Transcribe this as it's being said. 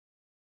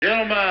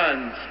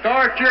Gentlemen,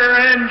 start your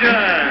engine.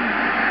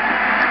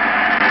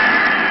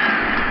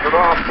 Good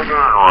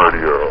afternoon,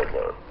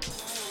 Radio.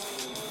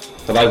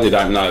 For those who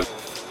don't know,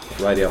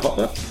 Radio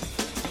Hotlet.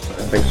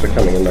 Thanks for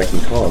coming and making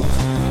time.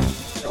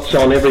 It's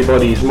on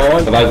everybody's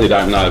mind. For those who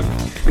don't know,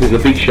 there's a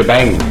big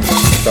shebang.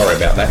 Sorry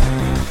about that.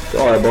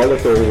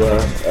 Diabolical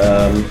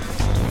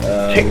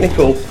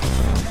technical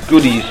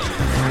goodies.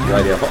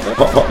 Radio Hotlet.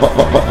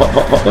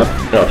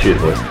 Oh, cheers,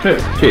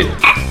 boys.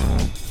 Cheers.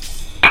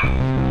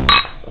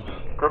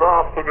 Good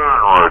afternoon,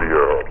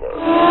 Radio.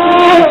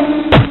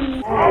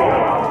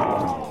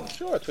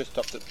 Sure, I twist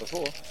topped it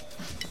before.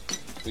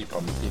 We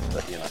probably did,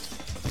 but you know.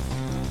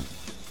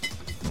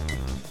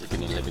 You've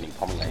been living in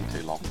Pomeranian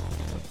too long.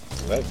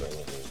 They've been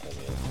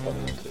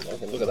living too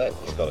long. And look at that,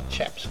 he's got a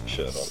Chaps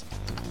shirt on.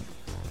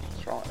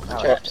 That's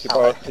right. Chaps,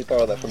 he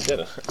borrowed that from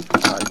Dennis.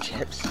 No,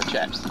 chaps. The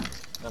chaps.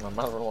 And my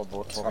mother-in-law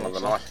bought for One me.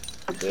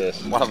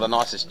 Yes. of the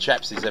nicest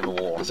chaps he's ever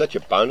worn. Is that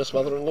your bonus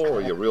mother-in-law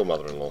or your real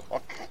mother-in-law?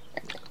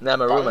 No,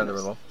 my real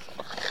mother-in-law.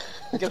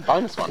 You get a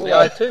bonus one. Yeah,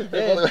 I too.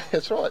 Yeah.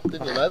 That's right.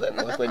 Didn't you know that?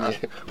 Like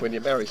when you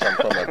marry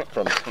someone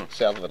from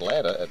south of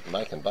Atlanta at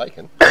Macon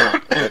Bacon,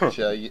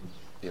 that,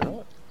 you're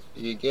right.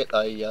 You get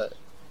a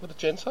what did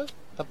Jen say?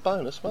 A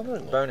bonus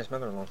mother-in-law. Bonus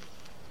mother-in-law.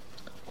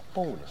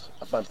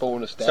 A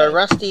bonus dad. So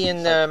Rusty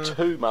and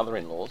Two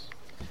mother-in-laws.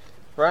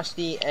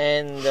 Rusty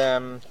and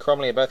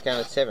Cromley are both going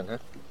at 7, huh?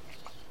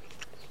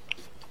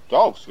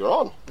 Dogs, you're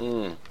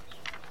on.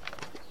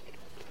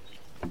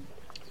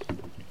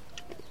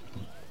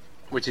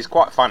 Which is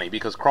quite funny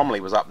because Cromley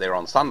was up there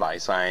on Sunday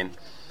saying,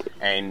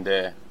 and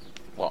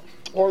what?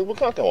 Well, we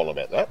can't go on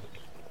about that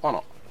Why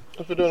not?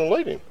 because we're doing a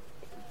lead-in.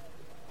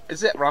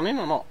 Is that running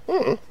or not?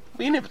 Mm-hmm.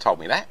 Well, you never told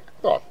me that.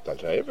 Oh, don't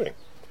tell you everything.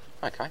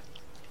 Okay.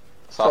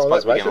 So I So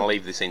suppose that we're makes going to it-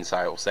 leave this in so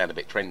it'll sound a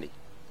bit trendy.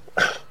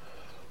 Oh,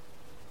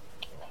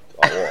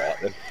 all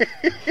right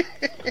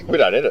then. We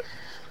don't edit.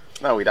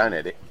 No, we don't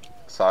edit.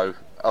 So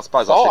I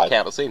suppose I should Five.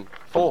 count us in.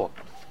 4,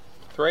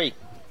 3.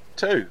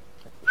 2.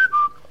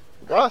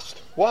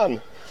 Rust,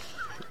 1.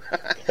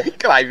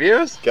 G'day,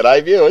 viewers.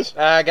 G'day, viewers.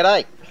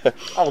 G'day.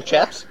 Old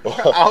chaps.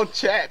 Old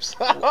chaps.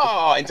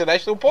 Oh,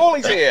 International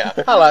Paulie's here.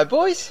 Hello,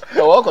 boys.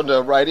 Well, welcome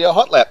to Radio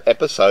Hot Lap,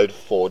 episode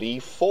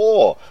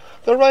 44.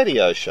 The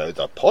radio show,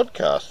 the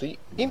podcast, the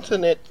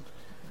internet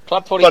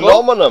Club 44.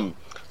 phenomenon.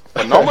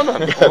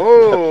 Phenomenon.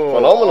 Oh,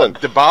 Phenomenon.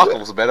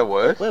 Debacle's a better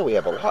word. Where we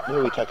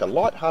take a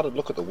light-hearted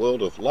look at the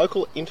world of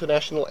local,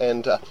 international,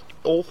 and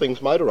all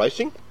things motor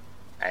racing.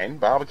 And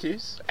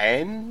barbecues.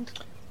 And...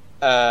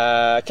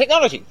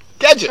 Technology.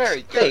 Gadgets.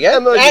 Very There you go.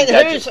 Emerging And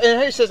gadgets.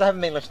 who says I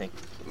haven't been listening?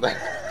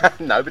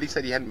 Nobody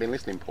said you hadn't been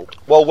listening, Paul.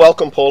 Well,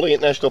 welcome, Paulie,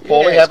 International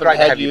Paulie. Yeah, it's Haven't great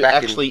to had have you you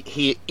back actually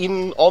here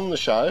on the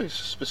show,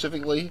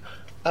 specifically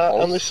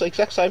on this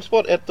exact same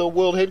spot at the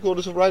world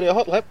headquarters of Radio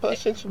Hot Lap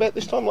since about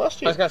this time last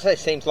I year. was going to say,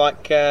 seems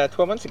like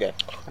 12 months ago.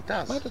 It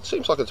does. Mate, it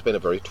seems like it's been a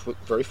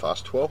very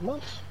fast 12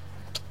 months.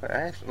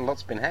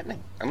 Lots been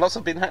happening. And lots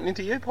have been happening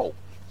to you, Paul.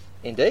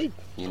 Indeed.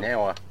 You're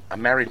now a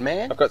married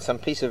man. I've got some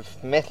piece of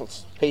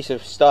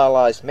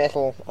stylized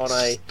metal on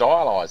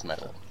Stylised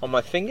metal.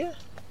 my finger.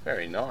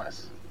 Very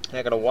nice. Now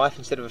I've got a wife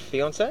instead of a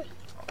fiance.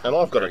 And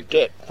I've got a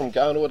debt from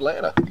going to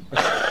Atlanta.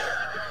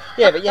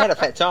 Yeah, but you had a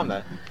fat time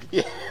though.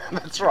 Yeah,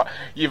 that's right.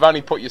 You've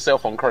only put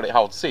yourself on credit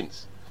hold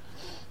since.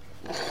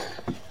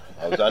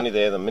 I was only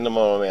there the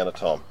minimum amount of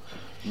time.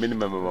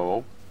 Minimum of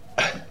all.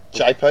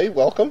 JP,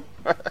 welcome.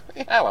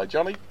 Hello,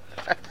 Johnny.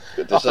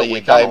 Good I to thought see you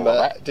we'd done came, all of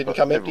that, didn't but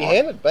come never mind.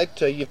 empty-handed,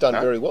 mate. You've done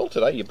No. very well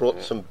today. You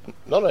brought some.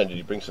 Not only did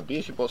you bring some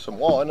beers, you brought some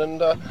wine, and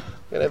we're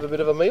gonna have a bit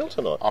of a meal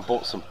tonight. I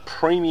bought some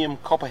premium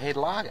Copperhead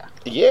lager.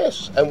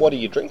 Yes. And what are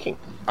you drinking?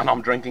 And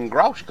I'm drinking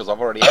Grolsch because I've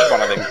already had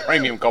one of them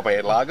premium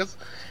Copperhead lagers.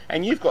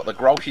 And you've got the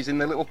Grolsches in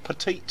the little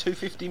petite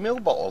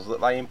 250ml bottles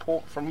that they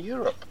import from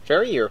Europe.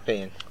 Very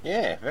European.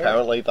 Yeah, very.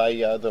 Apparently,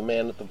 the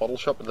man at the bottle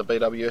shop at the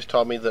BWS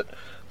told me that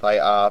they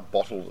are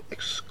bottled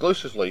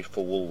exclusively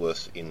for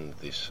Woolworths in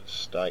this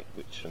state,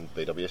 and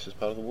BWS is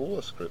part of the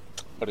Woolworths group.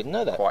 I didn't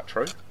know that. Quite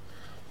true.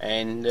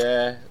 And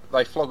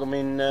they flog them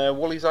in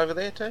Woolies over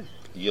there too.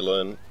 You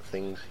learn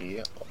things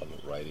here on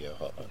Radio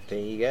Hot. There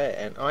you go.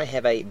 And I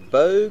have a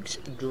Bogues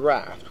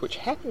Draft, which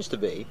happens to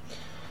be,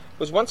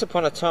 was once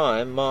upon a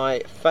time my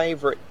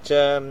favourite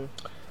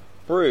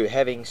brew,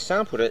 having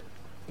sampled it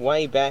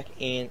way back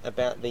in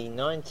about the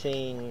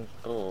 19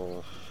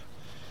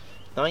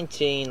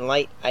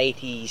 late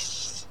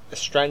 80s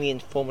Australian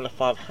Formula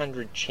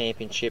 500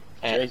 Championship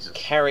at Jesus.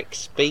 Carrick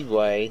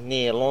Speedway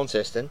near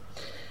Launceston.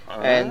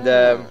 And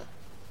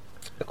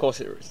of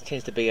course, it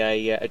tends to be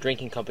a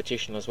drinking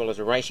competition as well as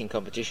a racing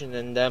competition,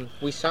 and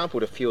we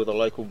sampled a few of the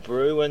local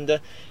brew, and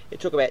it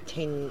took about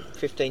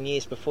 10-15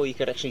 years before you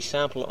could actually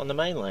sample it on the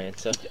mainland.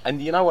 So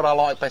And you know what I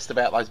like best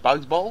about those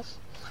Bogues bottles?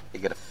 You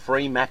get a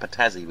free map of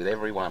Tassie with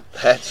every one.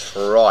 That's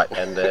right,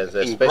 and there's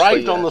especially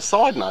Engraved on the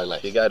side, no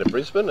less. you go to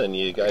Brisbane and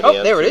you go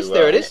down. there it is, to,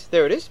 there it is,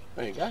 there it is.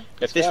 There you go.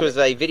 If this was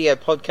a video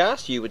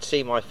podcast, you would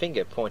see my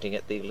finger pointing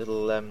at the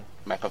little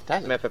map of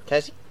Tassie. map of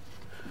Tassie.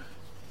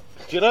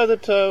 Do you know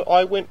that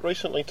I went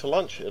recently to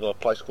lunch at a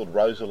place called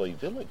Rosalie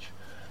Village,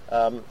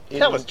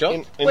 Tell us,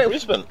 John. In Well,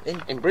 Brisbane.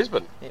 In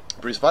Brisbane.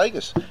 Bris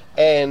Vegas,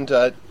 and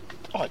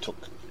I took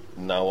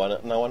no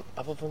one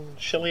other than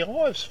Shelley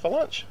Ives for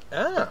lunch.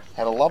 Ah,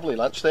 Had a lovely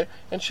lunch there,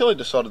 and Shelley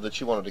decided that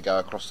she wanted to go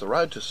across the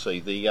road to see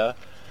the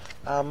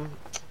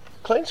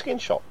clean skin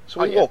shop.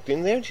 So we walked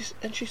in there,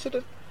 and she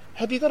said,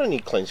 "Have you got any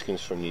clean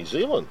skins from New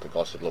Zealand?" The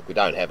guy said, "Look, we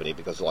don't have any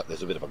because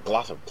there's a bit of a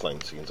glut of clean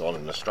skins on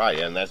in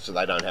Australia, and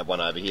they don't have one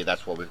over here.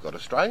 That's why we've got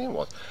Australian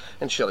ones."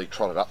 And Shelley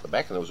trotted up the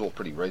back, and it was all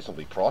pretty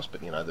reasonably priced,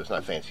 but there's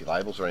no fancy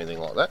labels or anything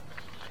like that.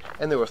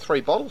 And there were 3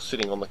 bottles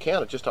sitting on the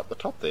counter just up the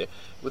top there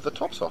with the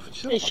tops off. And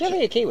she said, is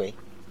Shelley a Kiwi?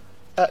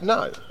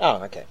 no.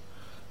 Oh, okay.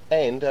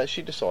 And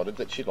she decided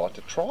that she'd like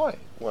to try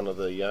one of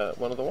the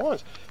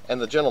wines. And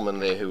the gentleman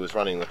there who was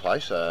running the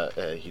place,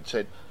 he'd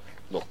said,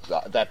 "Look,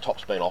 that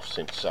top's been off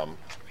since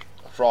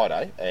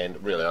Friday,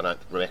 and really I don't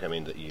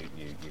recommend that you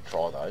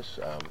try those."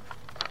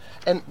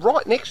 And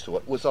right next to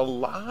it was a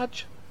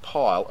large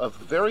pile of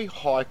very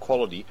high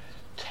quality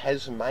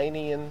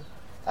Tasmanian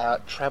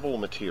travel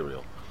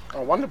material. I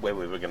wondered where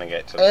we were going to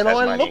get to the And I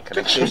Tasmanian looked at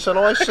connection. this and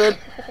I said,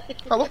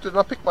 I looked at it and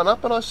I picked one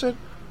up and I said,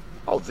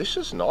 "Oh, this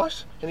is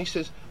nice." And he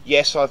says,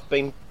 "Yes, I've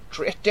been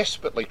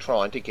desperately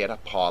trying to get a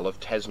pile of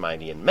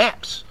Tasmanian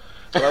maps."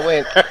 And I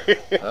went,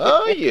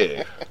 "Are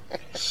you?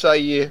 So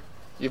you've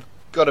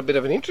got a bit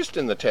of an interest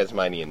in the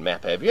Tasmanian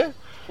map, have you?"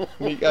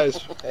 And he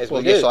goes, As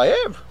 "Well, we yes, do." I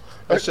have."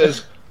 I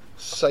says,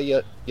 "So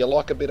you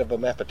like a bit of a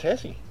map of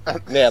Tassie?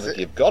 Now that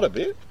you've got a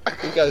bit?"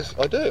 He goes,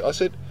 "I do." I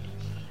said,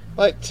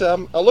 "Mate,"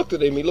 I looked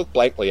at him, he looked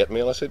blankly at me,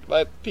 and I said,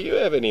 "Mate, do you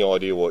have any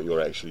idea what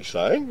you're actually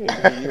saying?"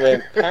 And he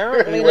went,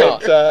 Apparently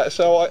not.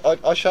 so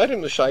I showed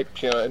him the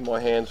shape, in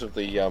my hands of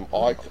the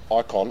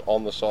icon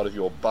on the side of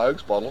your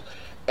Bogues bottle,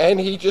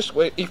 and he just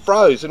went, he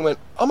froze and went,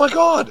 "Oh my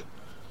God!"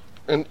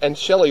 And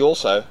Shelley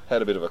also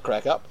had a bit of a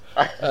crack up,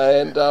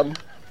 and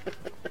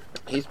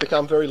he's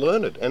become very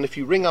learned. And if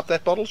you ring up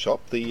that bottle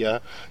shop,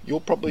 you'll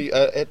probably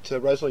at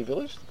Rosalie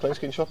Village, the clean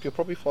skin shop, you'll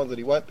probably find that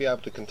he won't be able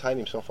to contain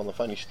himself on the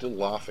phone. He's still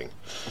laughing.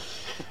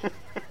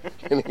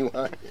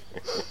 Anyway,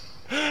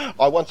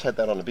 I once had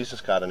that on a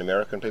business card in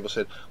America, and people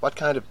said, "What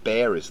kind of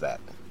bear is that?"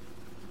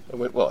 I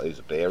went, "Well, he's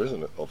a bear,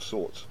 isn't it, of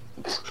sorts."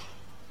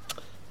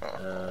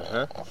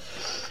 Uh-huh.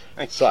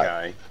 Okay.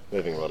 So,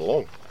 moving right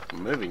along.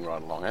 Moving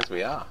right along as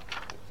we are.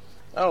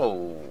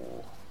 Oh,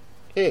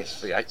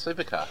 Yes. the 8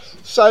 supercars.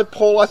 So,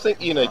 Paul, I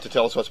think you need to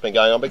tell us what's been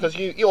going on, because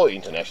you're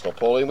international,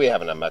 Paul, and we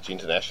haven't had much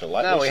international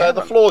lately. No, we so the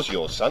haven't. floor's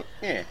yours, son.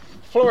 Yeah.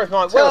 Floor of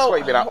mine. Tell us Well, what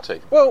you've been up to.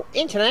 Well,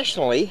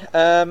 internationally,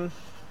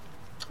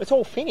 it's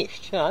all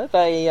finished.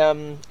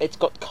 It's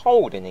got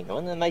cold in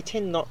England, and they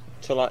tend not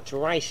to like to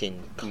race in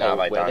cold No,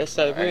 they weather. don't.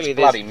 So And really, it's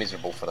bloody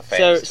miserable for the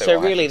fans. so too, I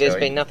have really, to there's tell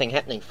been you. nothing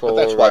happening for. But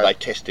that's why they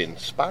test in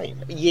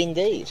Spain,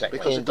 Indeed, Exactly.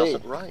 because it Indeed.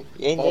 doesn't rain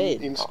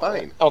Indeed. in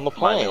Spain. On the Mainly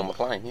plane. on the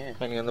plane, yeah.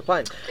 Mainly on the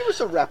plane. Give us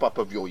a wrap-up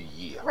of your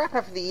year. Wrap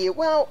up of the year.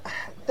 Well,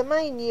 the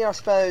main year, I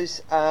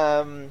suppose.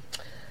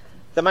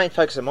 The main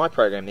focus of my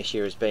program this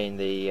year has been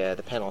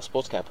the Panel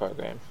Sports Car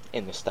program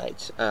in the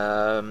States.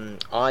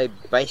 I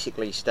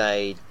basically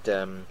stayed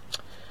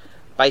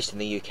based in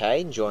the UK,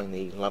 enjoying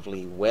the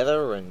lovely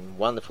weather and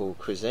wonderful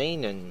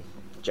cuisine. And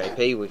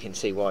JP, we can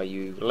see why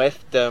you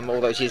left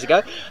all those years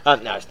ago. No,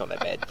 it's not that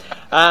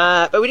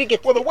bad. But we did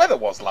get. Well, the weather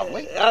was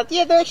lovely. Yeah,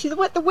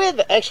 the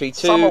weather actually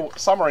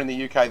Summer in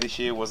the UK this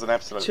year was an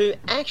absolute... to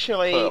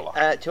actually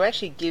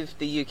Perler. give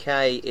the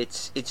UK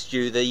its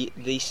due.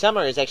 The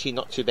summer is actually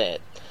not too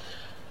bad.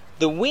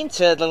 The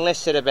winter, the less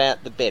said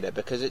about the better,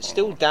 because it's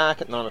still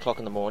dark at 9 o'clock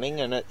in the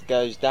morning, and it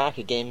goes dark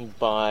again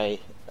by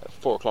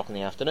 4 o'clock in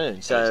the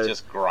afternoon. So It's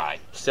just grey.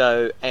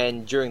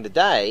 and during the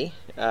day,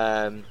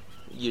 and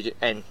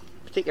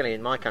particularly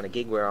in my kind of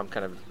gig where I'm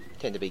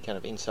tend to be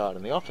inside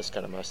in the office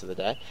most of the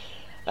day,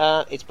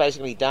 it's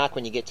basically dark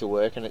when you get to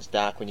work, and it's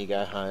dark when you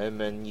go home,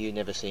 and you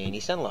never see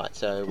any sunlight.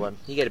 So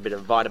you get a bit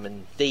of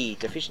vitamin D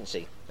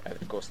deficiency over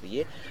the course of the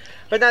year.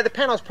 But no, the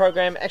Panels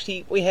program,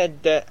 actually, we had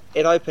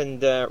it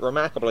opened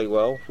remarkably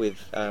well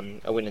with a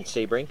win in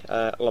Sebring.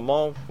 Le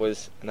Mans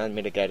was an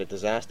unmitigated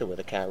disaster where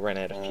the car ran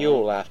out of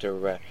fuel after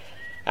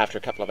a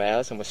couple of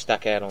hours and was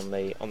stuck out on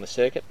the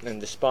circuit. And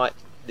despite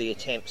the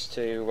attempts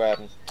to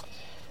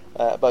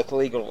both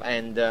legal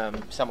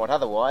and somewhat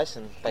otherwise,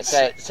 and they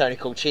say it's only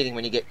called cheating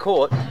when you get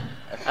caught,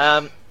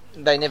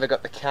 they never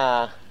got the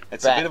car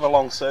It's back. a bit of a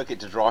long circuit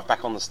to drive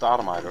back on the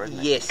starter motor, isn't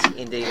it? Yes,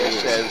 indeed it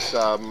is.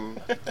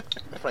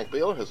 As Frank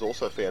Beeler has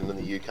also found in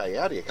the UK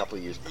Audi a couple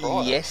of years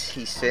prior. Yes,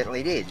 he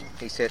certainly did.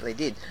 He certainly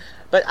did.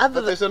 But other But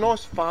than there's a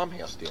nice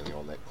farmhouse down there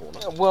on that corner.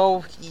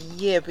 well,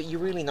 yeah, but you're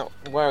really not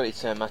worried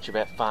so much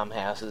about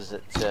farmhouses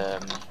at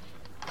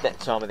that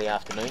time of the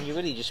afternoon. You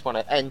really just want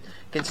to, and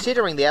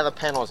considering the other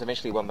panels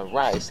eventually won the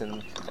race,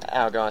 and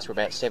our guys were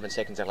about 7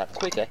 seconds a lap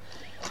quicker,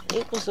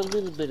 it was a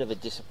little bit of a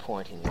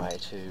disappointing way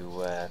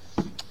to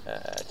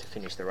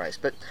finish the race.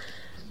 But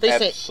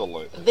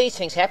Absolutely. these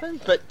things happen.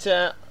 But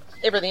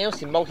everything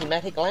else in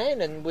Multimatic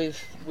land, and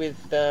with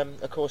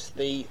of course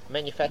the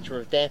manufacturer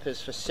of dampers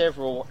for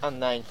several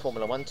unnamed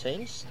Formula One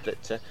teams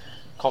that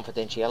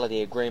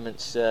confidentiality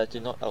agreements do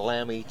not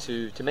allow me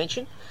to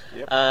mention.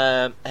 Yep.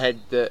 Had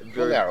We'll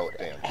very, narrow it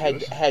down.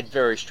 had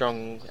very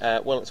strong.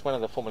 Well, it's one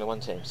of the Formula One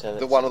teams, so The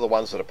that's, one of the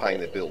ones that are paying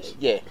their bills.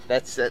 yeah,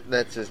 that's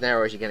as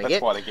narrow as you're going to That's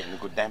get. why they're getting the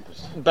good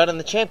dampers. But in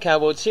the Champ Car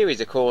World Series,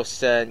 of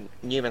course,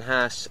 Newman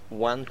Haas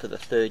won for the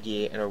third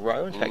year in a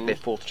row. In fact, their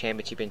fourth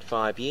championship in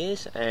 5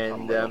 years,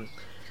 and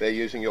They're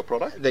using your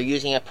product? they're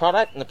using our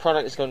product, and the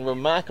product has gone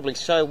remarkably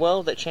so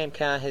well that Champ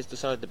Car has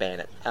decided to ban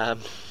it.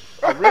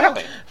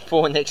 Really?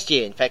 For next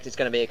year. In fact, it's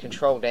going to be a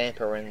control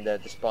damper, and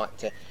despite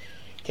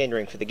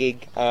tendering for the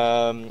gig,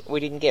 we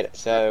didn't get it.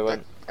 So,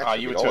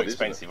 You were too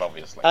expensive,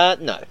 obviously.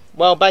 no.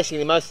 Well,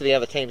 basically, most of the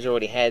other teams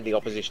already had the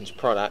opposition's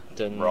product,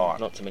 and Right.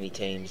 not too many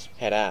teams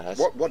had ours.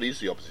 What is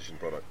the opposition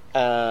product?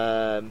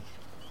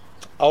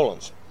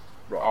 Olin's.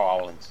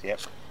 Olin's, yep.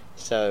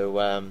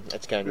 So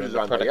it's going to Is be it the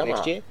owned by product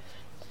next Yamaha? year.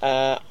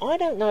 I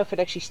don't know if it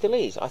actually still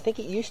is. I think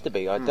it used to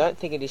be. I don't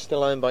think it is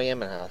still owned by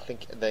Yamaha. I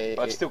think they.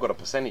 But it's still got a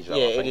percentage, though,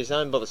 yeah, I think. it is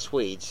owned by the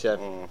Swedes.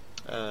 So,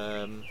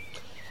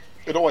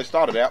 It always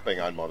started out being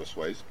owned by the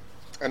Swedes,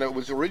 and it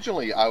was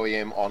originally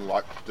OEM on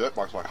like dirt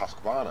bikes like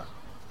Husqvarna.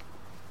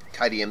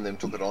 KTM then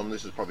took it on.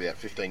 This is probably about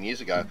 15 years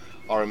ago.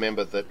 I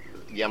remember that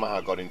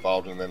Yamaha got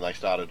involved, and then they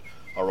started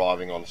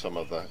arriving on some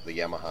of the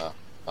Yamaha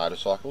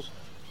motorcycles,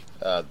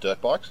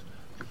 dirt bikes.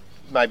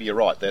 Maybe you're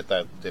right.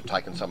 They've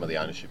taken some of the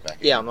ownership back.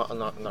 yeah, I'm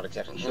not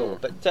exactly sure.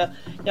 But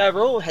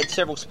overall, had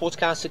several sports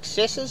car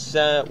successes,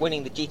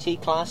 winning the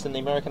GT class in the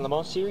American Le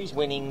Mans Series,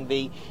 winning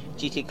the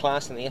GT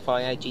class in the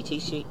FIA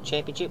GT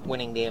Championship,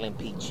 winning the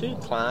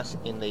LMP2 class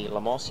in the Le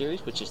Mans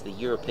Series, which is the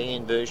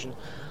European version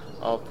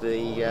of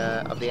the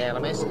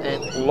ALMS,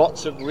 and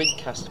lots of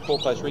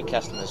four-post rig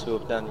customers who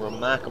have done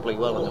remarkably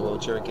well in the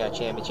World Touring Car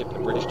Championship, the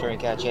British Touring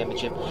Car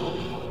Championship,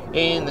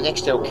 in the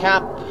Nextel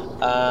Cup,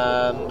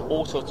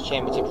 all sorts of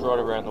championships right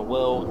around the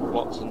world,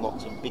 lots and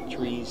lots of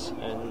victories,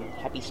 and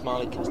happy,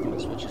 smiley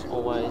customers, which is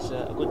always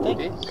a good thing.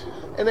 Yeah.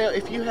 And now,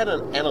 if you had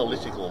an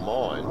analytical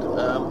mind,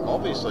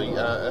 obviously,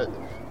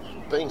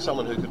 being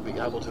someone who could be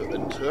able to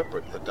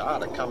interpret the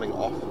data coming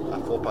off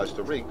a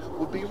four-poster rig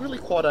would be really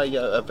quite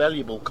a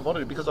valuable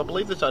commodity, because I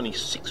believe there's only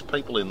 6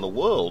 people in the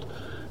world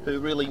who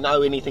really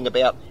know anything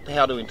about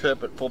how to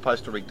interpret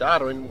four-poster rig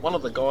data, and one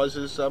of the guys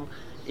is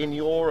in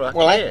your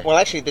care. Well,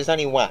 actually, there's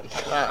only one.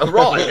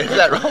 Right, is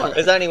that right?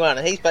 There's only one,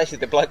 and he's basically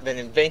the bloke that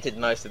invented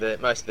most of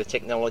the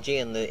technology,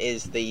 and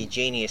is the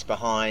genius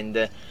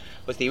behind.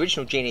 Was the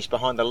original genius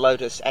behind the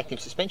Lotus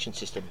active suspension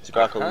system. It's a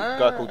guy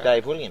called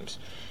Dave Williams.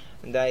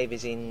 And Dave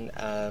is in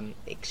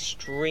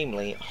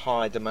extremely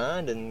high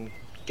demand, and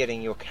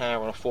getting your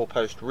car on a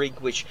four-post rig,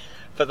 which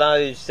for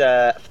those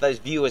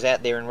viewers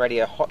out there in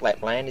Radio Hot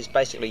Lap Land, is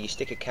basically you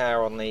stick a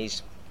car on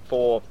these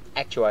 4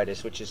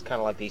 actuators, which is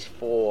kind of like these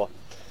 4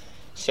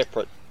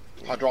 separate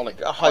Hydraulic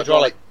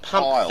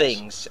pump piles.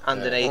 things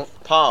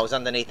underneath piles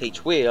underneath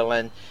each wheel.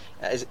 And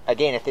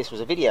again, if this was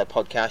a video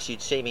podcast,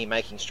 you'd see me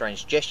making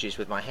strange gestures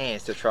with my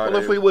hands to try Well, to.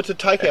 if we were to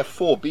take our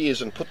 4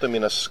 beers and put them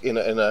in a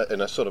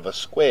sort of a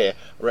square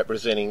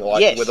representing,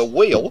 like, Yes. with a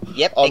wheel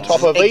Yep, on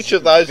top of each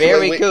of those,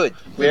 very good.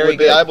 we Very would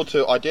be good. able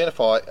to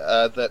identify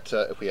that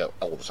if we are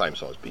all the same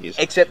size beers.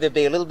 Except there'd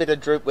be a little bit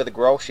of droop where the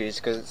Grolsch is,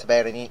 because it's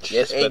about an inch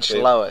Yes, but,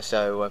 lower.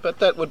 So But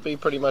that would be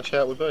pretty much how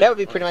it would be. that would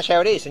be pretty much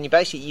how it is. And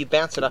you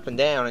bounce it up and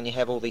down, and you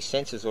have all these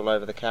sensors all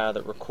over the car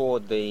that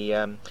record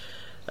the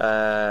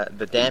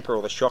damper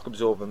or the shock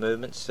absorber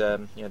movements,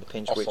 the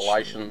pinch switch,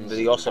 Oscillations,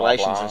 the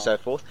oscillations, blah, blah. and so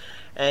forth.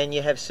 And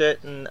you have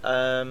certain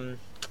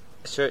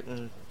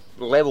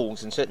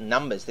levels and certain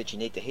numbers that you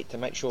need to hit to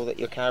make sure that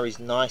your car is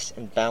nice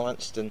and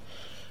balanced and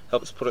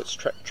helps put its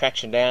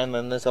traction down.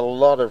 And there's a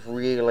lot of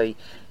really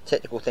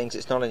technical things.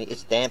 It's not only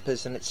it's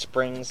dampers and it's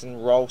springs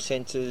and roll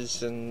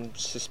sensors and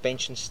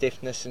suspension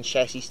stiffness and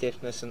chassis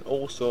stiffness and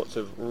all sorts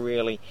of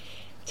really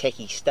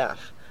techie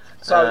stuff.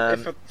 So,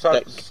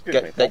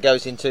 That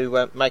goes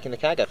into making the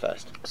car go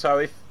fast. So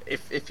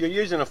if you're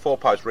using a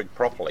four-post rig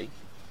properly,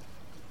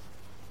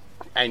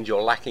 and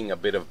you're lacking a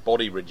bit of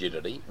body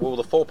rigidity, will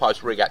the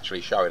four-post rig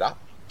actually show it up?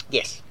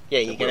 Yes. Yeah.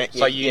 You can.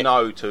 So you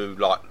know to,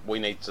 like, we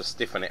need to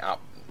stiffen it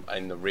up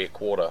in the rear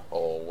quarter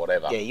or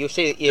whatever. Yeah, you'll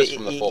see. Just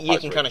from the You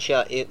four-post can rig. kind of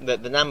show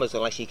the numbers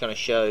will actually kind of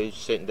show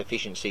certain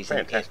deficiencies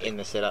Fantastic. in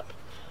the setup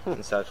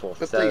and so forth.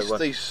 But So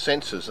these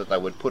sensors that they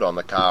would put on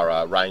the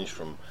car range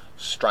from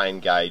strain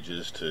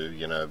gauges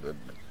to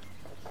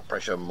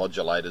pressure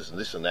modulators and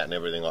this and that and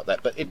everything like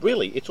that. But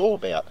it's all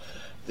about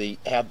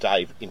how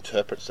Dave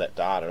interprets that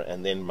data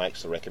and then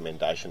makes the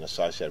recommendation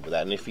associated with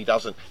that. And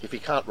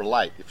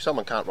if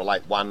someone can't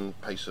relate one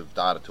piece of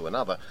data to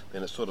another,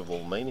 then it's sort of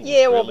all meaningless.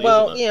 yeah, really,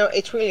 well, isn't it?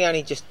 it's really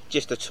only just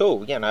a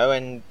tool,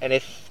 and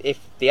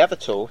if the other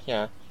tool,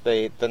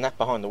 the nut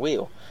behind the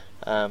wheel.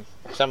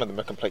 Some of them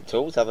are complete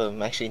tools, other of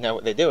them actually know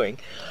what they're doing.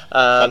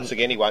 Once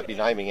again, he won't be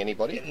naming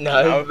anybody.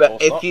 No, of but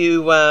course if not.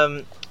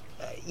 you,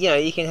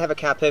 you can have a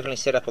car perfectly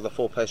set up with a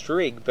four-post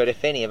rig, but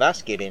if any of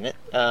us get in it,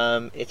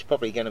 it's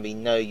probably going to be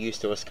no use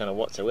to us kind of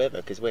whatsoever,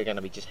 because we're going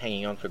to be just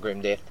hanging on for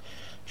grim death,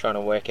 trying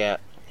to work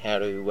out how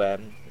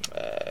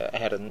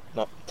to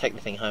not take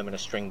the thing home in a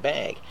string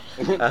bag.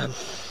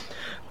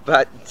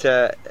 But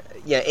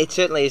yeah, it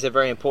certainly is a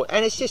very important,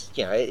 and it's just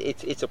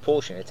it's a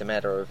portion. It's a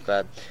matter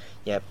of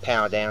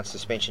power down,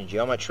 suspension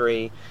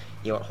geometry.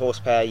 You want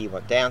horsepower, you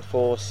want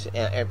downforce.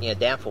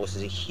 Downforce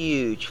is a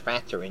huge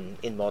factor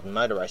in modern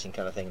motor racing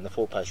kind of thing. And the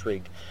 4-post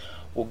rig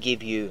will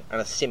give you an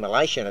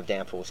assimilation of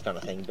downforce kind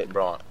of thing,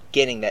 but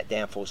getting that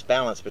downforce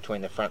balance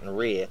between the front and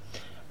rear,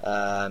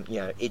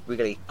 it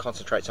really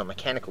concentrates on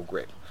mechanical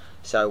grip.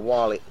 So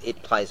while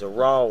it plays a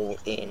role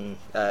in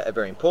a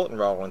very important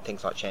role in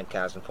things like champ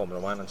cars and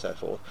Formula 1 and so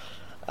forth,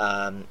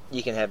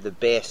 you can have the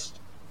best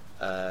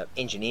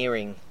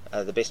engineering,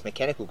 the best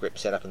mechanical grip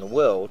set up in the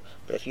world,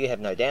 but if you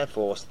have no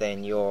downforce,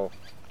 then you're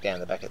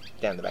down the back of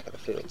the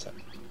field. So.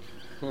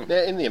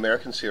 Now, in the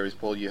American series,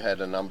 Paul, you had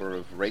a number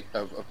of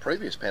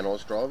previous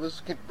Panoz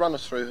drivers. Can you run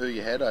us through who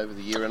you had over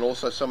the year, and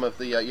also some of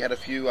the you had a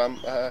few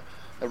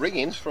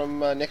rig-ins from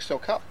Nextel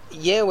Cup.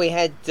 Yeah, we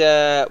had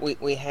no,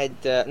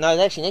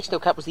 actually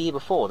Nextel Cup was the year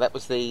before. That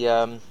was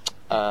the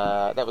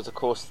that was of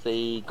course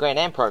the Grand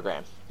Am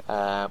program.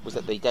 Was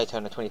at the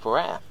Daytona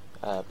 24-hour.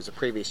 It was a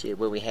previous year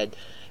where we had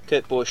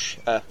Kurt Busch,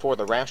 four of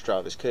the Roush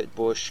drivers, Kurt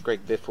Busch,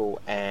 Greg Biffle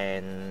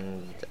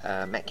and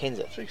Matt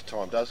Kenseth. Jeez,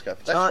 time does go.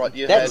 That's right.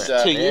 You that had,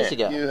 was 2 years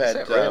ago. You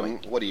had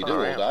What Do You Do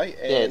All Day?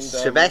 And,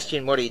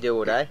 Sebastian, What Do You Do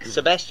All Day?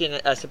 Sebastian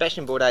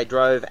Bourdais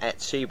drove at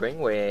Sebring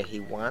where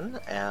he won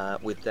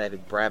with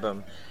David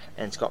Brabham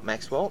and Scott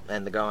Maxwell,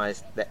 and the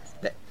guys that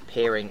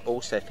pairing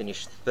also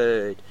finished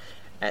third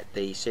at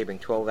the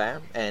Sebring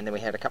 12-hour, and then we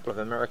had a couple of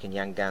American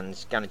young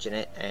guns, Gunnar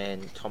Jeanette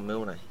and Tom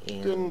Milner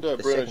in Didn't the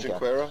Bruno second car.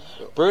 Junqueira?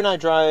 Bruno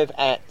drove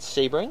at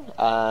Sebring,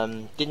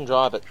 didn't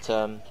drive at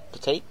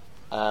Petit.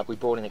 We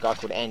brought in a guy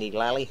called Andy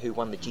Lally who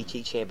won the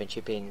GT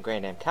Championship in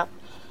Grand Am Cup.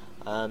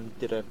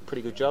 Did a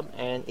pretty good job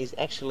and is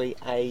actually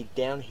a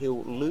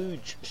downhill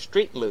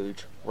street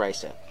luge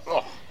racer.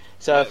 Oh.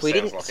 So if we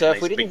didn't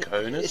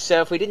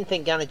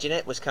think Gunnar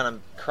Jeanette was kind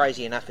of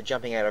crazy enough for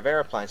jumping out of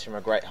aeroplanes from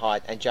a great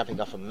height and jumping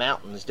off of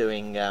mountains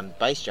doing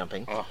base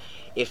jumping,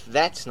 if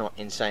that's not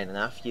insane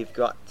enough, you've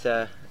got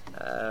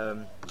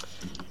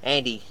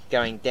Andy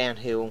going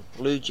downhill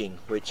luging,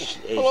 which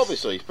is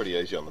obviously he's pretty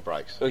easy on the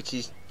brakes, which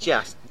is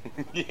just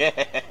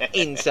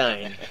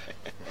insane.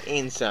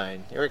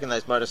 I reckon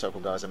those motorcycle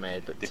guys are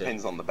mad, but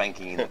depends on the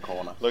banking in the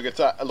corner. Look, it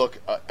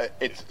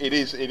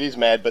is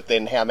mad, but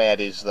then how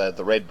mad is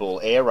the Red Bull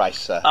Air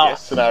Race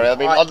scenario? I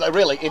mean,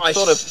 really,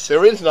 it's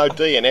there is no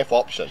DNF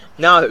option.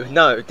 No,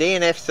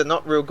 DNFs are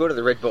not real good at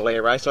the Red Bull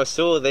Air Race. I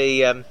saw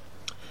the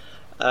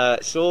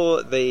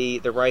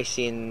race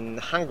in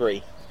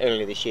Hungary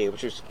earlier this year,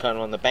 which was kind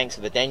of on the banks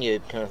of the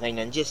Danube kind of thing,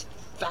 and just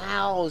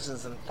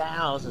thousands and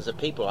thousands of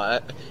people.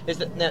 When is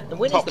the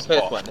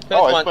Perth one? The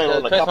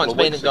Perth one's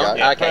been and gone.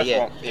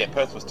 Yeah,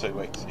 Perth was 2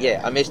 weeks.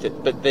 Yeah, I missed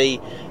it. But the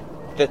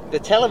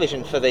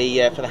television for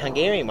the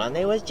Hungarian one,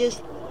 there was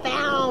just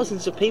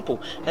thousands of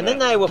people, and then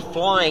they were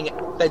flying.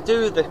 They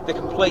do the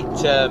complete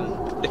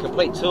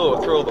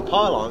tour through all the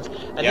pylons,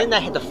 and then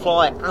they had to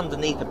fly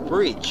underneath a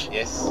bridge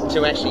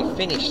to actually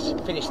finish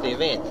the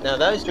event. Now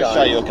those guys. Just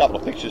show you a couple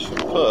of pictures from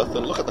Perth,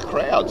 and look at the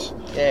crowds.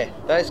 Yeah,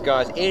 those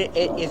guys. It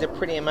is a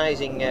pretty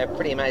amazing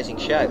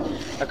show.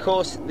 Of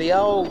course, the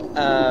old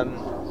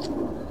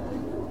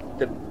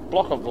the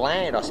block of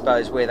land, I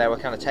suppose, where they were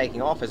kind of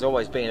taking off, has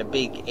always been a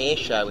big air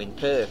show in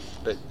Perth,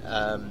 but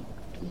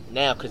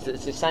now, because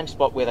it's the same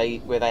spot where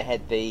they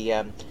had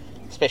the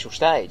special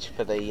stage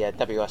for the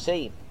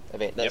WRC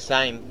event, that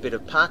same bit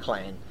of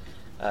parkland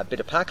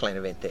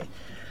event there.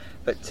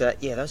 But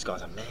those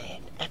guys are mad,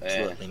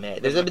 absolutely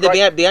mad.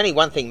 The only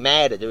one thing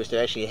mad to do is to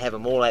actually have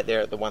them all out there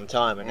at the one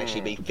time and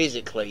actually be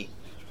physically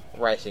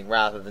racing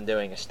rather than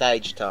doing a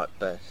stage type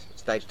event.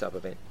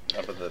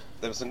 But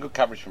there was some good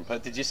coverage from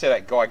Perth. Did you see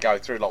that guy go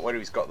through where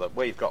you've got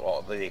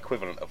the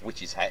equivalent of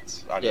witches'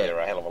 hats? Only they're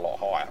a hell of a lot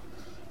higher.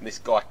 And this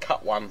guy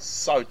cut one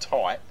so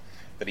tight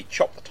that he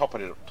chopped the top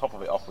of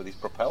it off with his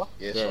propeller.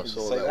 Yes, I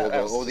saw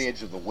that. Or the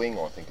edge of the wing,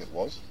 I think it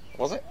was.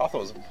 Was it? I thought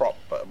it was a prop,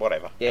 but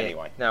whatever. Yeah.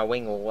 Anyway. No, a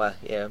wing will kind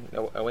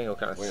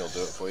of. Wing will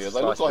do it for you.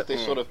 They look like they're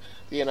sort of,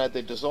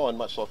 they're designed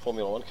much like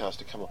Formula 1 cars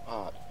to come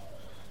apart.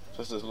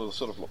 Just there's little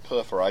sort of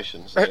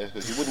perforations there,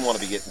 because you wouldn't want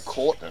to be getting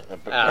caught in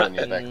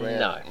your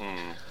background.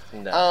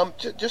 No.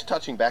 Just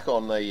touching back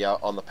on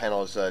the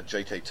Panoz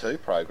GT2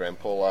 program,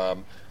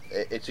 Paul.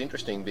 It's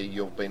interesting.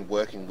 You've been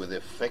working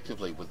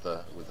effectively with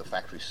the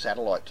factory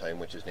satellite team,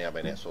 which has now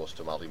been outsourced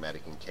to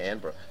Multimatic in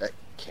Canberra.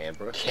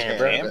 Canberra.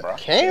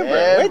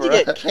 Where'd you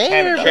get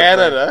Canberra?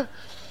 Canada.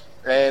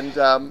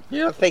 And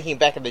you're thinking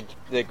back of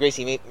the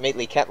greasy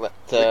mealy cutlet.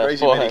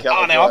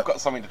 Now I've got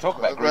something to talk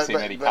about greasy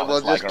meaty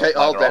cutlets. Well, just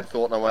hold that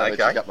thought, and I won't let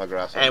you cut my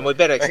grass. And we'd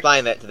better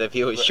explain that to the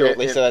viewers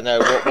shortly, so they know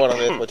what on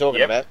earth we're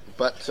talking about.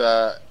 But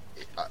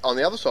on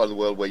the other side of the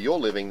world where you're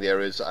living,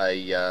 there is an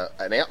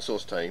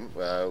outsourced team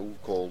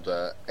called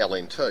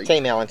LNT.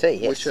 Team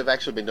LNT, yes. Which have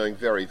actually been doing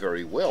very,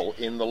 very well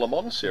in the Le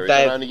Mans series.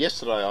 And only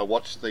yesterday I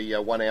watched the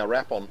 1 hour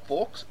wrap on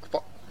Forks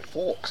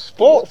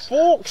Sports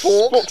from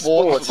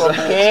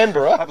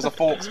Canberra. That was a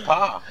Forks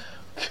par.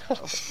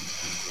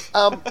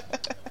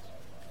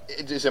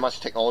 Is there much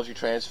technology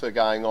transfer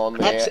going on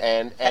there?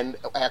 And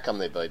how come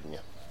they're beating you?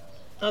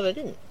 No, they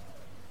didn't.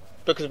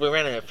 Because we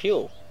ran out of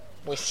fuel.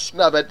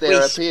 No, but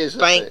there appears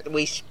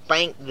we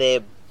spanked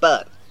their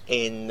butt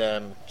in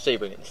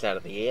Sebring at the start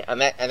of the year,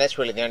 and that's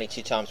really the only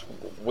 2 times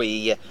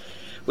we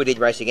did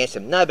race against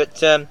them. No,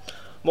 but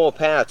more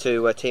power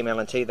to Team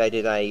L&T. They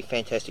did a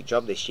fantastic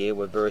job this year.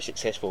 We're very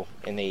successful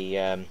in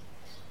the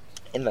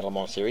Le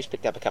Mans Series,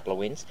 picked up a couple of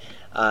wins.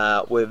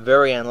 We're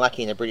very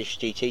unlucky in the British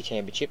GT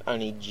Championship,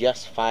 only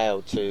just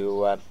failed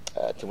to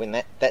win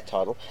that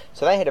title.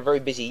 So they had a very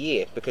busy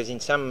year, because in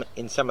some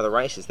of the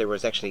races there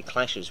was actually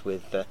clashes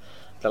with the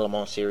Le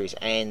Mans Series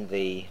and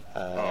the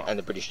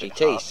British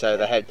GT. So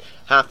they had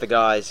half the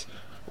guys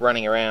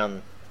running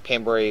around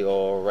Pembury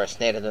or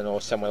Snetterton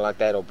or somewhere like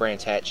that, or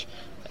Brands Hatch,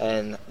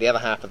 and the other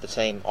half of the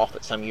team off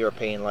at some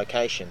European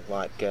location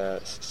like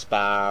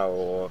Spa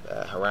or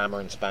Jarama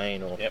in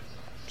Spain, or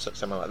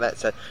something like that.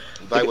 So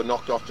they were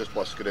knocked off just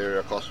by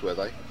Scuderia Cost, were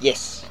they?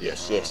 Yes.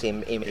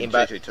 In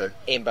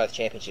both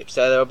championships.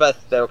 So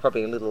they were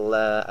probably a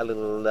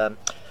little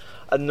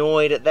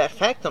annoyed at that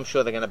fact. I'm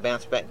sure they're going to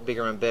bounce back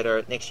bigger and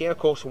better next year. Of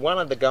course, one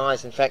of the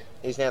guys, in fact,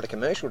 is now the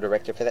commercial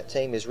director for that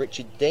team, is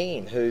Richard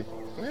Dean, who,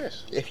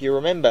 if you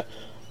remember,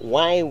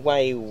 way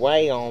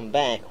on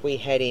back, we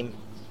had him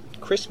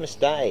Christmas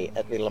Day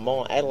at the Le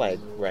Mans Adelaide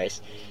race.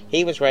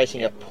 He was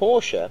racing a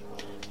Porsche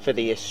for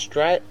the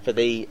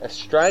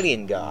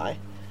Australian guy,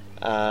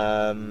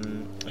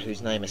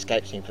 whose name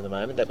escapes me for the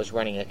moment, that was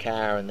running a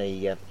car in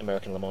the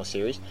American Le Mans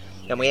Series,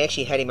 and we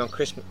actually had him on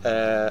Christmas,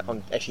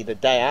 on actually the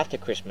day after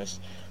Christmas,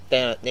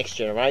 down at Next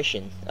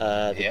Generation,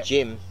 the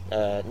gym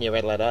near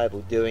Adelaide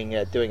Oval, doing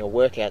a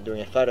workout, doing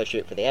a photo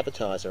shoot for the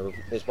advertiser.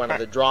 There's one of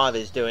the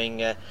drivers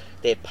doing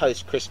their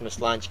post-Christmas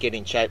lunch, get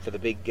in shape for the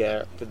big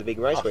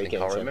race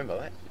weekend. I remember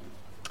that.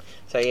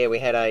 So yeah, we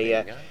had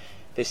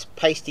this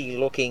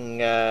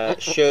pasty-looking,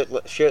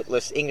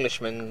 shirtless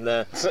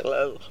Englishman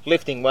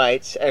lifting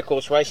weights, and of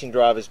course racing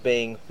drivers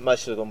being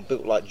most of them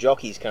built like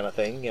jockeys kind of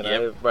thing,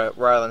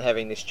 rather than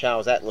having this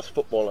Charles Atlas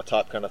footballer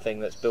type kind of thing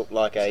that's built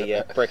like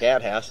a brick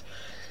outhouse.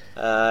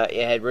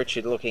 You had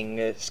Richard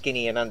looking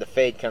skinny and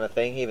underfed kind of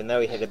thing, even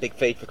though he had a big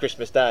feed for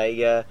Christmas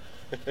Day,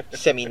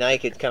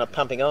 semi-naked, kind of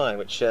pumping iron,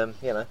 which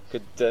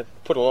could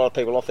put a lot of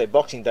people off their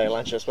Boxing Day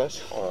lunch, I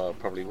suppose. Oh, I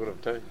probably would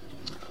have too.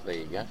 There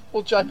you go.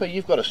 Well, JP,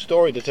 you've got a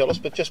story to tell us,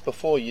 but just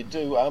before you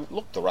do,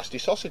 look, the Rusty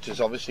Sausage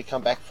has obviously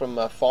come back from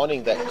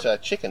finding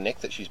that chicken neck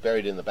that she's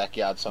buried in the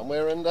backyard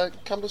somewhere, and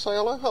come to say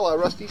hello. Hello,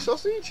 Rusty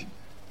Sausage.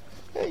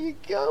 How you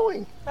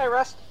going? Hey,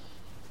 Rust.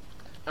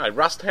 Hey,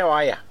 Rust, how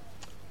are you?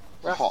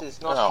 Rust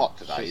is not hot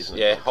today, isn't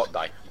it? Yeah, hot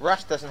day.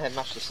 Rust doesn't have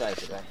much to say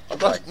today.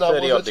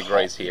 30-odd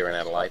degrees here in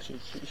Adelaide.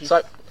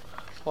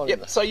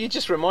 So you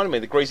just reminded me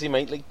of the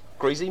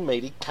greasy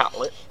meaty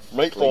cutlet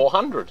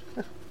 400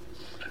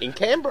 in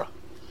Canberra,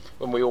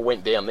 when we all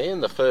went down there,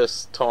 and the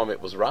first time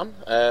it was run.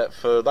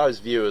 For those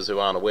viewers who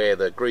aren't aware,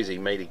 the Greasy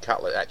Meaty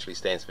Cutlet actually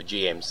stands for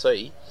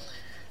GMC,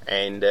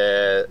 and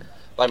they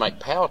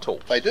make power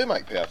tools. They do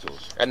make power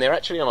tools. And they're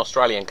actually an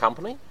Australian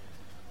company,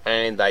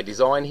 and they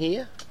design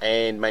here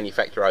and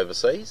manufacture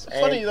overseas. It's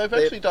funny, they've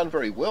actually done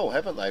very well,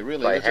 haven't they?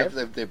 Really, they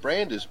have. Their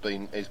brand is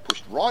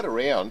pushed right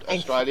around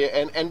Australia,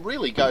 and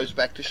really goes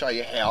back to show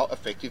you how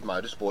effective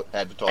motorsport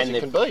advertising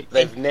can be.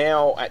 They've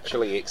now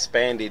actually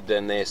expanded,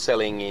 and they're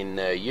selling in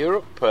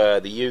Europe,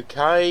 the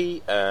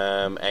UK,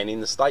 and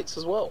in the States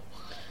as well.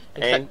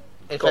 In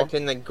fact,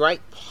 in the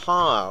great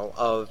pile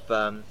of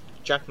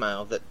junk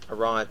mail that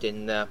arrived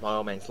in my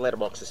old man's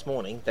letterbox this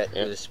morning, that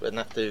was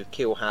enough to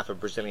kill half a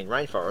Brazilian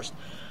rainforest.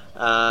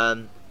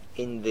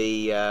 In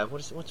the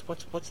what's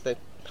the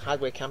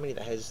hardware company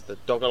that has the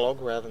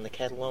Dogalog rather than the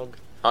catalogue?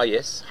 Oh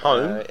yes,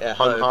 Home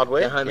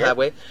Hardware. Home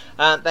Hardware.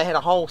 They had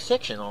a whole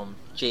section on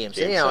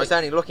GMC. I was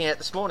only looking at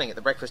this morning at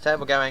the breakfast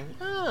table, going,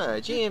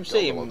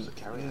 GMC.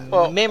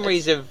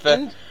 Memories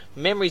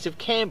of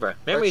Canberra.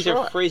 Memories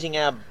of freezing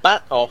our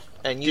butt off,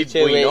 and you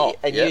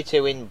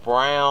two in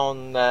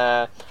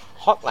brown.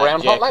 Hot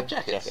lap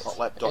jackets.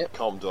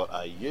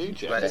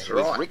 Hotlap.com.au. That's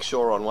with right. Rick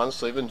Shaw on one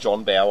sleeve and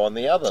John Bow on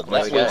the other.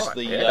 Those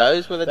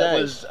were the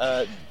days.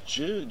 That was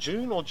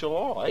June or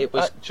July? It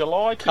was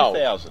July cold.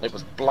 2000. It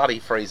was bloody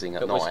freezing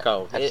at night. It was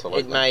cold.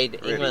 Absolutely. It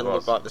made really England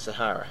look like the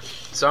Sahara.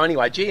 So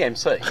anyway,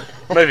 GMC,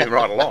 moving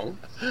right along.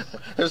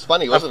 It was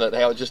funny, wasn't it?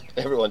 How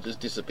everyone just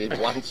disappeared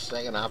 1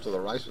 second after the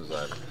race was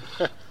over.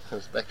 It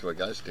was back to a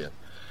ghost town.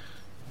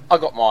 I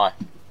got my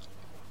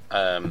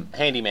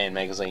Handyman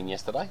magazine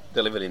yesterday,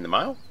 delivered in the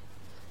mail.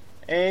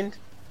 And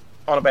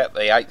on about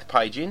the 8th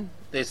page in,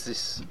 there's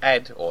this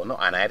ad, or not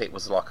an ad, it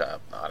was like I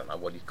don't know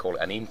what you call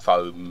it, an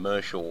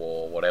infomercial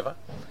or whatever,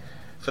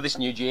 for this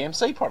new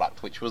GMC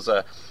product, which was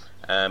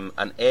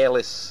an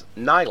airless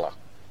nailer,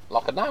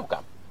 like a nail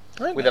gun,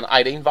 with an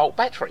 18-volt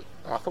battery.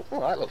 And I thought,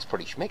 that looks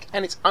pretty schmick,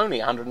 and it's only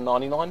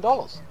 $199.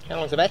 How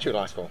long does the battery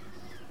last for?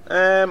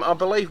 I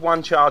believe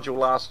one charge will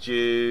last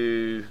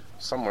you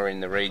somewhere in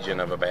the region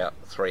of about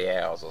 3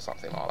 hours or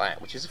something like that,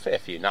 which is a fair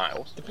few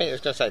nails.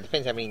 Depends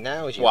how many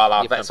nails you.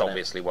 Well, that's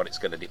obviously what it's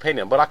going to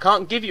depend on, but I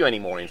can't give you any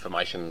more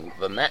information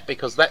than that,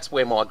 because that's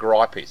where my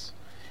gripe is.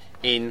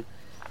 In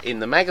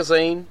the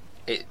magazine,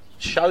 it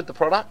showed the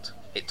product,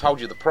 it told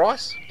you the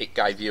price, it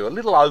gave you a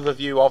little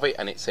overview of it,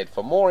 and it said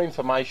for more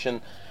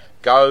information,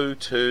 go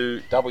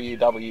to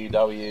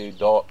www.gm,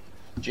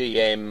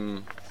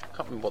 I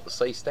can't remember what the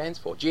C stands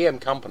for,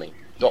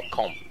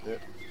 gmcompany.com. Yeah.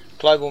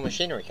 Global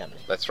Machinery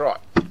Company. That's right.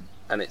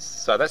 And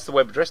so that's the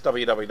web address,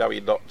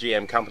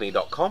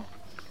 www.gmcompany.com.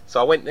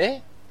 So I went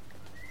there,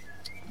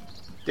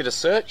 did a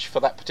search for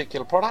that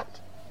particular product,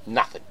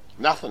 nothing.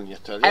 Nothing, you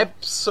tell you.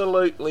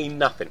 Absolutely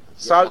nothing. Yeah,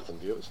 So nothing,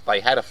 viewers. they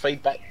had a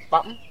feedback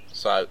button,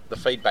 so the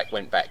feedback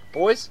went back.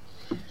 Boys,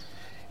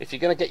 if you're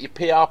going to get your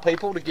PR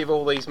people to give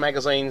all these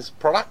magazines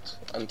product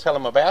and tell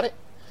them about it,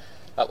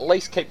 at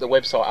least keep the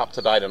website up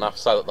to date enough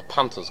so that the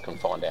punters can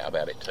find out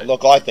about it too.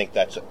 Look, I think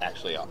that's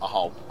actually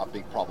a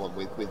big problem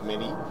with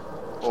many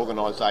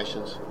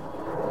organisations.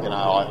 You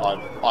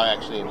know, I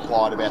actually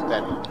inquired about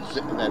that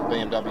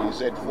BMW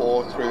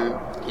Z4 through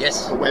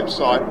Yes. the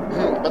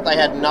website, but they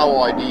had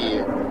no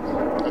idea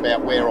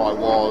about where I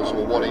was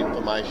or what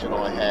information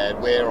I had,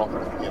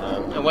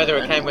 And whether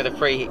it came with a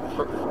free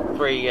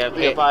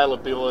the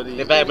availability.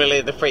 the availability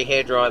of the free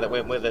hairdryer that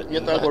went with it.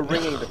 Yet they were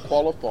ringing to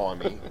qualify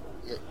me.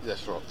 Yeah,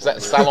 that's right. Is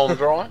that salon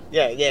dry?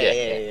 Yeah.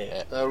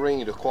 They were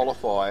ringing to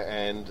qualify,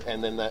 and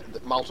then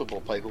that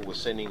multiple people were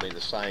sending me the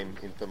same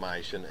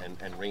information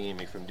and ringing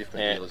me from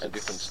different Yeah, dealers in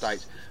it's- different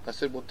states. I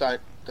said, well,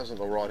 doesn't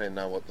the right hand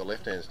know what the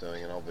left hand's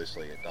doing? And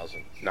obviously it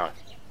doesn't, No,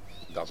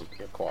 it doesn't.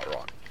 You're quite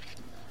right.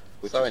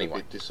 which So is anyway. a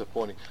bit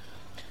disappointing.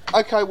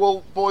 Okay,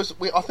 well, boys,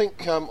 I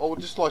think I would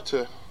just like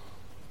to...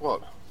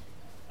 What?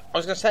 I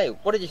was going to say,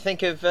 what did you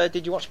think of?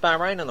 Did you watch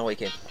Bahrain on the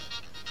weekend?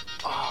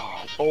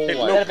 Oh, It always,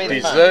 looked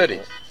been fun.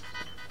 deserted.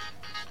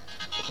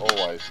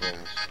 always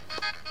rings.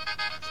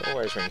 It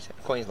always rings.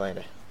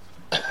 Queenslander.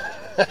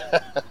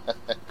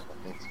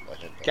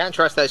 Can't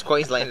trust those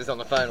Queenslanders on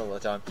the phone all the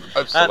time.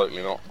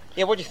 Absolutely not.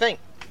 Yeah, what do you think?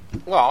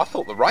 Well, I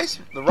thought the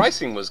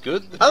racing was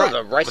good.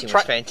 The racing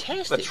was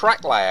fantastic. The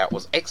track layout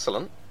was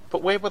excellent,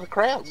 but where were the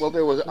crowds? Well,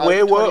 there was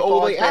Where were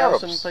all the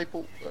 25,000 Arabs?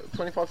 people,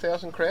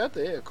 25,000 crowd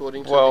there,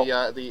 according to Well,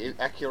 the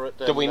accurate.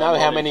 Do we know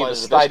how many of the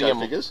inflated stadium?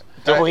 figures.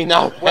 Do we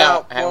know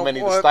Well, how many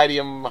the well-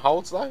 stadium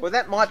holds though? Well,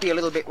 that might be a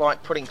little bit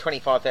like putting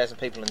 25,000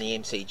 people in the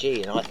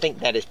MCG, and I think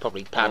that is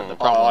probably part of the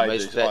Oh, I problem. do-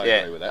 Is I that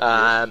agree with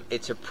that.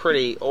 it's a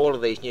pretty. All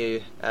of these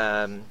new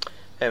Herman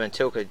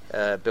Tilke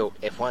built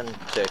F1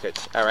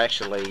 circuits are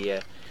actually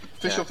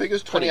Official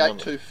figures pretty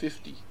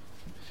 28,250.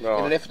 In an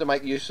Right. effort to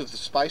make use of the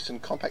space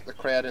and compact the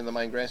crowd in the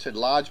main grandstand,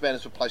 large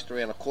banners were placed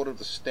around a quarter of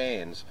the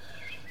stands.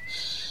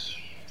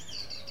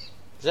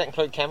 Does that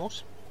include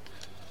camels?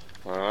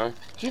 Alright.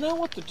 Do you know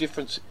what the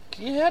difference?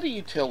 How do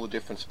you tell the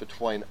difference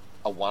between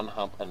a one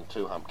hump and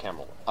two hump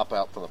camel?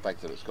 Apart from the fact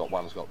that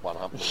one's got one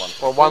hump and one's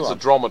got Well, two one's a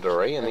humps.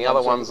 dromedary and the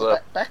other one's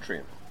a.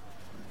 Bactrian.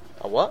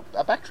 A what?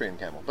 A Bactrian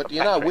camel. But A do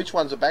you know Bactrian. which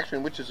one's a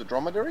Bactrian, which is a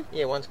dromedary?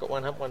 Yeah, one's got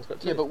one hump, one's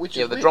got two. Yeah, but which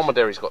Yeah, is the which?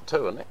 dromedary's got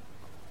two, isn't it?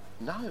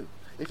 No.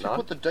 If you No?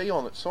 put the D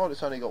on its side,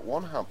 it's only got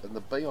one hump, and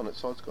the B on its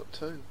side's got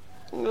two.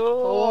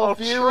 Oh,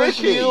 viewers,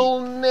 tricky.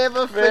 you'll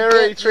never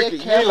Very forget tricky.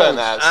 your You learned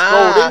that camels.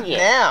 at school, didn't you?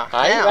 Now,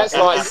 Hey, now. that's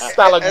like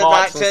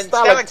stalagmites and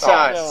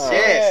stalactites. Oh,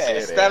 Yes, yeah,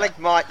 a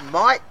stalagmite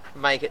might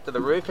make it to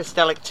the roof. A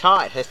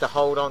stalactite has to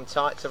hold on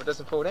tight so it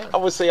doesn't fall down.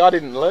 Obviously, I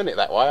didn't learn it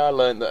that way. I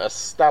learned that a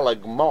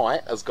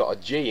stalagmite has got a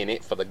G in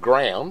it for the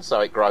ground, so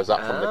it grows up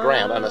from the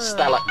ground, and a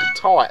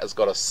stalactite has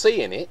got a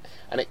C in it,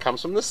 and it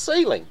comes from the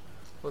ceiling.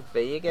 Well,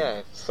 there you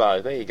go.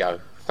 So there you go.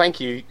 Thank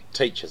you,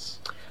 teachers.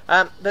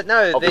 But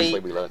no, Obviously,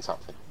 we learned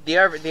something. the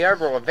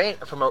overall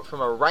event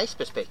from a race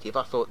perspective,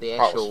 I thought the Oh, it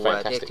was actual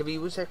fantastic. the activity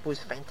was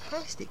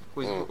fantastic.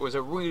 Was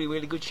a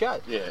really good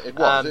show. Yeah, it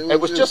was. Um, It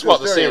was just what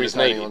the very series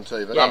entertaining needed.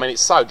 on TV. Yeah. I mean,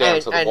 it's so down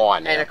to the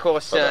wire now. And of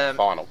course, for the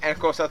final. and of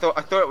course, I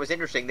thought it was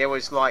interesting. There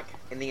was like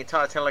in the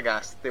entire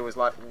telecast, there was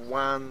like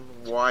one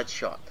wide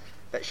shot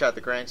that showed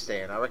the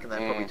grandstand. I reckon they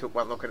probably took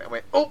one look at it and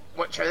went, "Oh,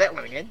 what show that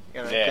one again?"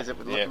 You know, Yeah, because it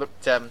yeah.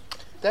 looked.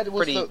 That was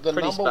pretty- the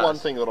pretty number one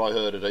sparse. thing that I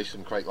heard at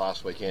Eastern Creek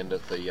last weekend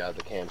at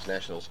the Cams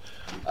Nationals.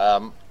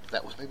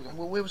 That was people going,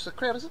 well, where was the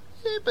crowd? I said,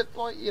 yeah, but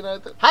like, you know,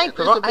 Hey,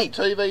 there's a big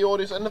TV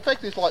audience, and the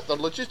fact is, like, the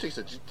logistics,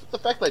 the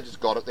fact they just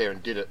got it there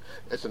and did it,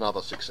 it's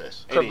another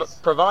success. It is.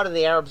 Provided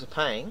the Arabs are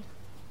paying,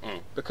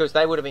 because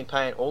they would have been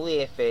paying all the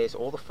airfares,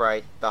 all the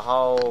freight, the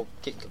whole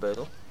kit and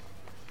caboodle,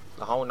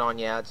 the whole 9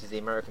 yards, as the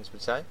Americans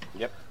would say.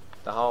 Yep.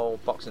 The whole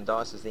box and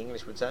dice, as the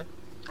English would say.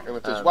 And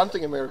if there's one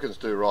thing Americans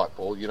do right,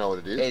 Paul, you know what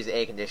it is? Is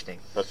air conditioning.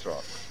 That's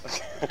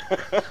right.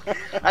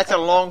 That's a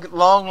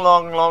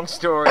long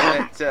story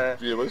that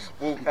Viewers.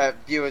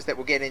 viewers that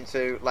we'll get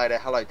into later.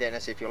 Hello,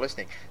 Dennis, if you're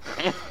listening.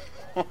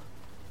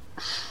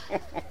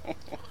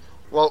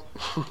 Well,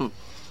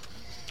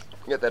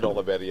 get that all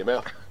about your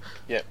mouth.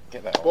 Yeah,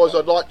 get that. Boys,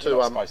 I'd like You're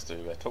to, not supposed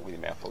to talk with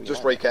your mouth full.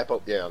 Just you know.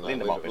 recap. Yeah, I know.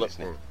 Linda might be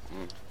listening.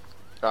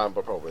 But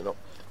probably not.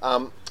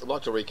 I'd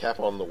like to recap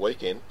on the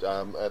weekend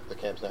at the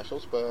Camps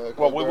Nationals.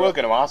 Well, we were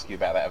going to ask you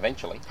about that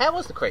eventually. How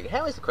was the creek?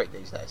 How is the creek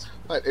these days?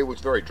 Mate, it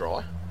was very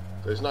dry.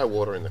 There's no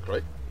water in the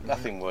creek,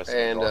 Nothing worse than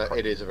and dry creek.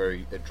 it is a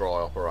very dry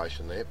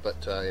operation there.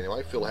 But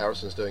anyway, Phil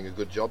Harrison's doing a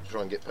good job to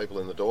try and get people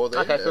in the door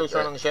there. Okay, Phil's at,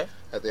 running the show.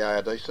 at the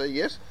ARDC.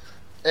 Yes.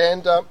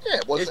 And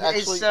it was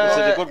actually. Is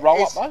it a good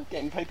roll-up, is- though,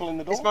 getting people in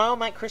the door? Is my old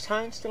mate Chris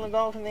Holmes still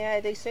involved in the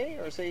ADC,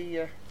 or is he?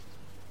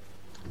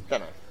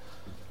 Don't know.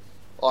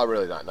 I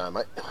really don't know,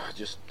 mate. I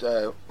just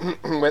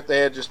went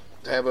there, just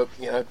to have a,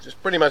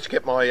 just pretty much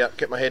get my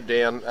head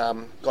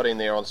down. Got in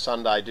there on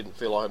Sunday. Didn't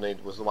feel like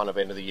it was the one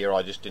event of the year.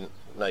 I just didn't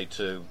need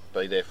to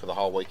be there for the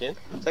whole weekend.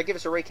 So give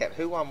us a recap.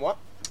 Who won what?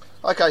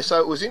 Okay, so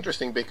it was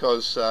interesting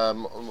because I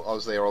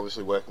was there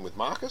obviously working with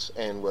Marcus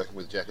and working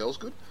with Jack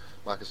Elsgood,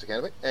 Marcus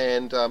Academy,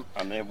 and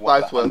they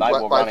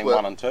were running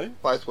 1 and 2.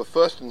 Both were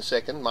first and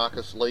second.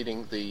 Marcus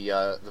leading the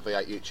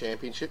V8 Ute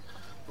Championship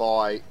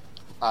by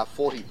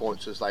 40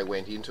 points as they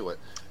went into it.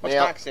 What's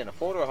Marcus in, a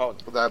Ford or a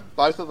Holden?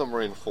 Both of them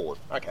were in Ford.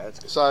 Okay, that's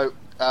good. So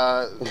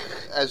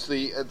as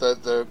they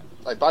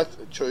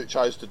both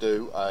chose to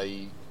do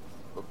a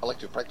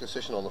elective practice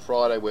session on the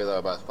Friday where they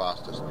were both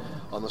fastest.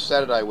 On the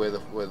Saturday where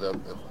the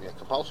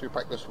compulsory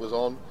practice was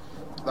on,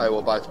 they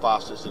were both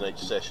fastest in each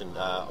session.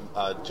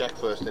 Jack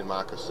first, then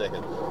Marcus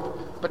second.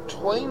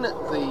 Between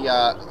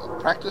the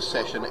practice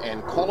session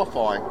and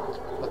qualifying,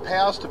 the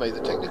powers to be,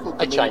 the technical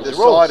committee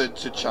decided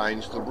to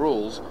change the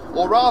rules,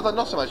 or rather,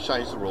 not so much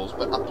change the rules,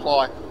 but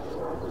apply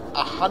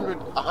 100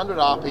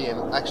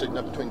 RPM, actually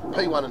no, between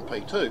P1 and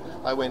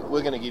P2, they went,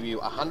 we're going to give you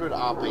 100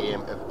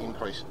 RPM of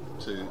increase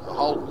to the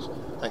Holdens.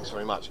 Thanks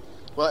very much.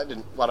 Well, I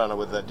don't know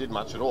whether that did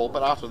much at all,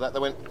 but after that they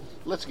went,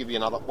 let's give you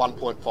another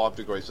 1.5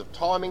 degrees of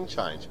timing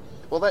change.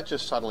 Well, that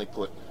just suddenly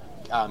put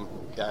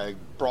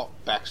Brock,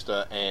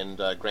 Baxter and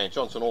Grant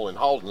Johnson all in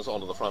Holdens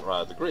onto the front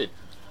row of the grid.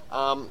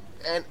 And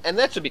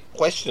that's a bit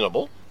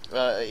questionable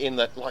in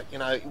that,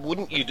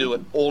 wouldn't you do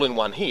it all in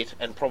one hit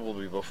and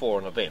probably before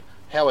an event?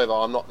 However,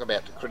 I'm not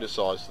about to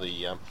criticise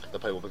the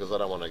people because I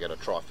don't want to get a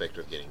trifecta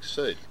of getting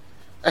sued.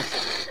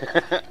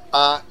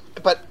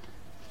 But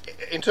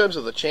in terms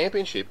of the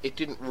championship, it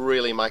didn't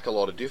really make a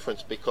lot of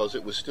difference because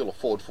it was still a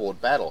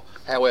Ford battle.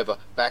 However,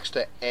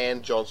 Baxter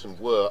and Johnson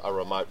were a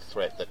remote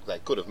threat that they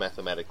could have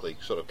mathematically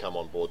sort of come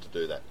on board to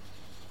do that.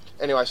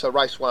 Anyway, so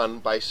race one,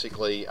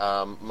 basically,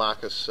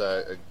 Marcus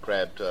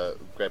grabbed a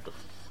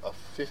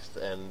fifth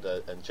and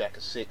Jack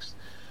a sixth.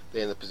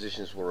 Then the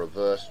positions were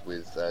reversed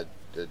with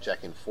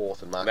Jack in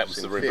fourth and Marcus in fifth.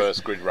 That was the reverse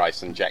grid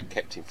race, and Jack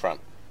kept in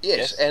front.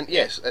 Yes,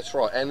 that's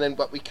right. And then,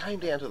 but we came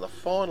down to the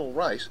final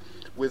race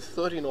with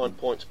 39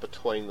 points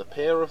between the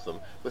pair of them,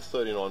 with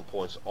 39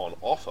 points on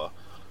offer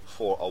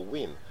for a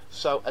win.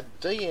 So a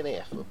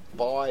DNF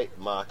by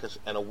Marcus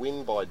and a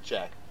win by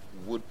Jack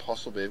would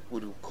have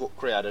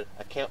created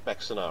a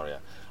count-back scenario.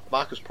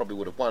 Marcus probably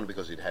would have won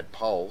because he'd had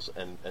poles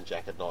and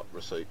Jack had not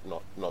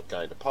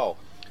gained a pole.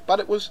 But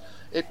it was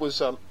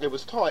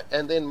tight,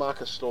 and then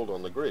Marcus stalled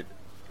on the grid.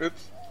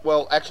 Oops.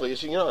 Well, actually,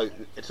 as you know,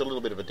 it's a little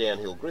bit of a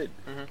downhill grid.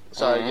 Mm-hmm.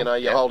 So,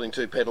 you're holding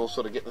two pedals,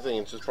 sort of get the thing,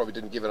 and just probably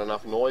didn't give it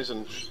enough noise.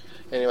 And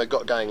anyway,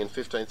 got going in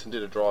 15th and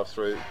did a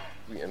drive-through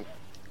to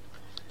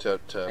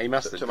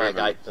make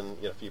 8th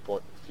and a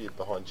few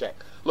behind Jack.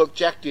 Look,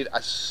 Jack he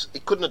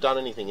couldn't have done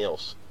anything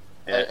else.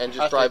 Yeah. And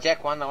just drove.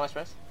 Jack won the last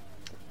race?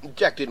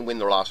 Jack didn't win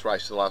the last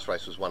race. The last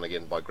race was won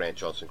again by Grant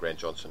Johnson. Grant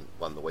Johnson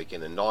won the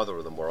weekend, and neither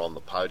of them were on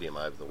the podium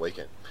over the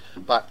weekend.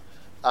 But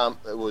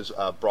it was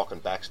Brock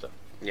and Baxter.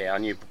 Yeah, I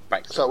knew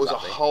Baxter. So it was a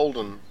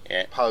Holden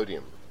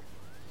podium.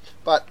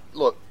 But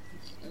look,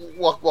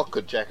 what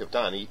could Jack have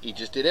done? He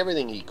just did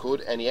everything he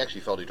could, and he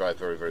actually felt he drove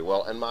very, very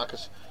well. And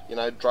Marcus,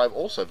 drove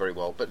also very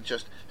well, but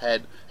just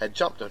had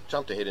jumped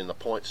ahead in the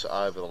points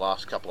over the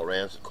last couple of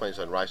rounds at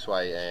Queensland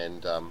Raceway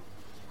and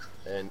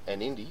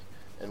Indy.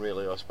 And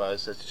really, I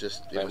suppose it was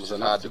just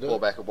hard to claw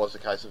back. It was a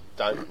case of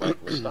don't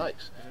make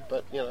mistakes.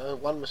 But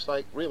one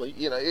mistake really,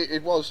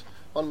 it was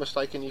one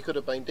mistake, and you could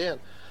have been down.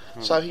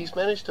 So he's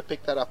managed to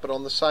pick that up, but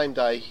on the same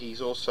day he's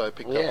also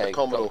picked up the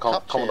Commodore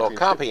Cup Commodore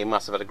Cup. He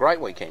must have had a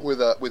great weekend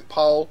with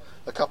pole,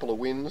 a couple of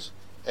wins,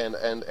 and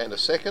a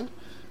second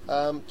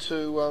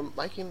to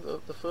make him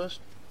the first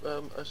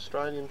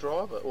Australian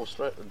driver or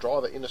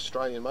driver in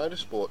Australian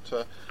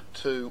motorsport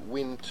to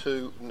win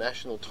two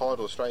national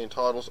Australian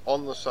titles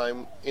in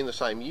the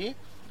same year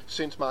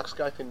since Mark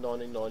Skaife in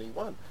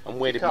 1991. And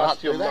where did Mark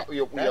do that?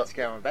 That's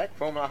going back.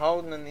 Formula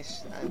Holden and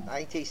this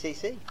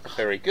ATCC.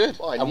 Very good.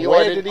 I knew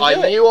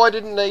I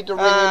didn't need to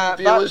ring in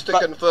viewers to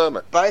confirm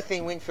it. Both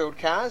in Winfield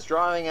cars,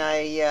 driving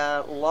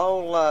a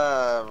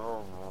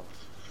Lola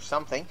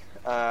something.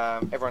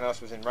 Everyone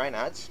else was in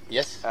Reynards.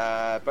 Yes.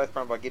 Both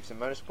run by Gibson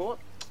Motorsport.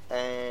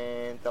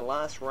 And the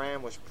last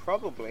round was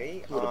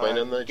probably... Would have been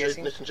in the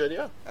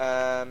Nissan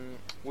GTR.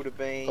 Would have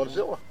been...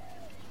 Godzilla.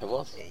 It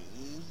was.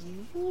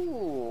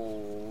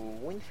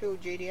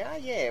 Winfield GTR,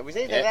 yeah. It was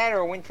either that or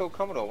a Winfield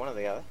Commodore, one or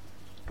the other.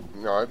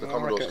 No, the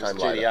Commodores came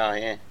later. GTR,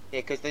 yeah.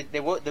 Yeah, because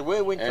there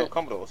were Winfield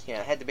Commodores.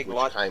 Had the big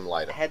light. Came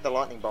later. Had the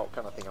lightning bolt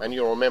kind of thing on. And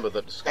you'll remember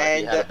that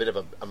Skaife had a bit of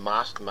a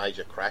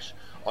major crash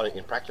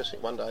in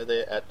practicing one day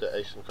there at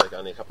Eastern Creek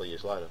only a couple of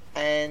years later.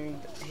 And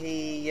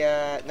he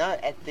at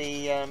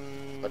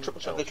the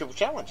Triple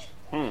Challenge.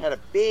 Had a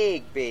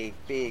big,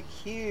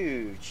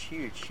 huge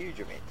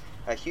event,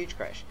 a huge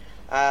crash.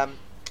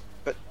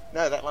 But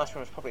no, that last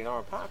one was probably in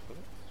Oran Park,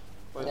 wasn't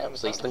That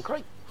was Eastern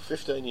Creek.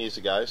 15 years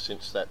ago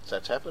since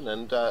that's happened,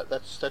 and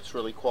that's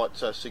really quite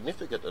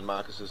significant that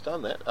Marcus has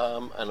done that.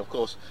 And of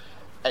course,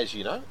 as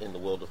you know, in the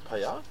world of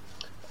PR,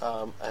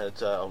 and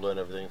I'll learn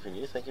everything from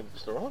you. Thank you,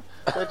 Mr. Ryan.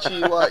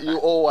 But you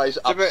always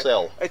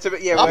upsell. It's a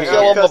bit, yeah.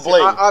 Upsell on the because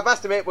bling. I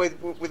must admit,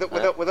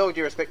 with all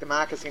due respect to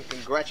Marcus, and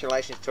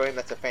congratulations to him,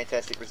 that's a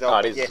fantastic result. Oh,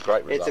 But it is a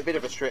great result. It's a bit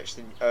of a stretch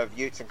of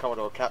Utes and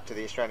Commodore Cup to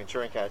the Australian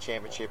Touring Car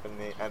Championship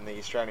and the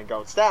Australian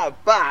Gold Star,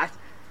 but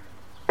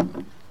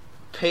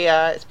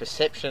PR, its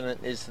perception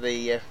is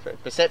the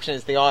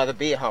eye of the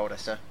beer holder.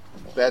 So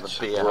That's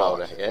The beer right.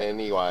 holder, yeah.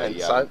 Anyway,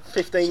 And so,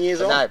 15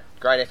 years on. no,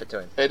 great effort to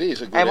him. it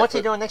is a good And what's he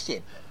effort. doing next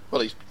year?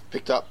 Well, he's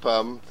picked up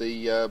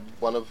the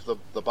one of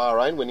the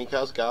Bahrain winning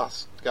cars,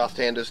 Garth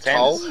Tander's Tanders,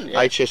 Toll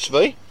yeah.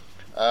 HSV,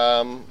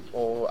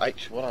 or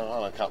H. What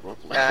I can't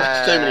remember.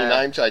 It's too many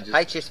name changes.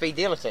 HSV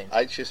dealer team.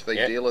 HSV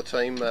Yeah. dealer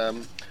team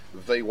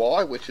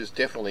VY, which is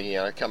definitely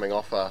coming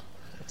off a.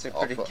 It's a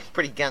Off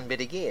pretty gun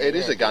bit of gear. It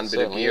is a gun bit of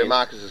certainly gear. is.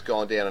 Marcus has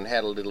gone down and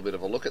had a little bit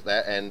of a look at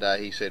that, and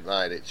he said,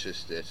 "Mate, it's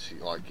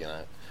like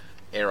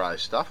aero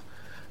stuff."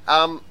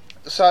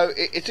 So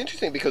it's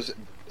interesting because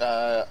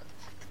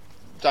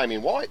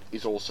Damien White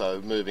is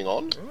also moving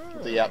on,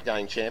 the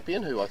outgoing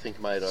champion, who I think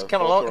made a It's come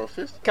fourth along. or a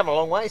fifth. Come a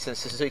long way since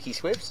Suzuki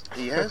Swifts.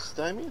 He has,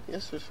 Damien.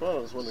 Yes, that's right. I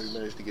was wondering if he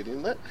managed to get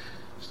in that.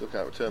 Still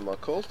can't return my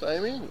calls,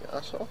 Damien. You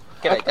arsehole.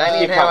 G'day, You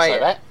Damien. How can't are say you?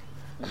 that.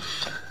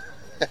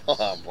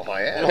 Oh,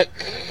 I am.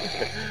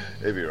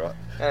 He'd be right.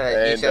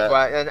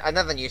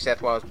 Another New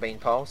South Wales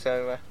beanpole.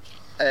 So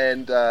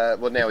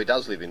Well, now he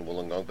does live in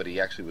Wollongong, but he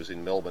actually was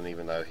in Melbourne,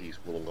 even though he's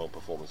Wollongong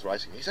Performance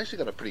Racing. He's actually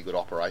got a pretty good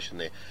operation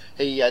there.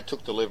 He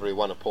took delivery of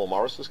one of Paul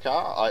Morris's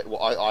car.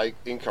 I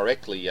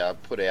incorrectly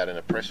put out in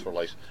a press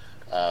release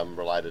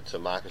related to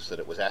Marcus that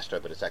it was Astro,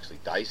 but it's actually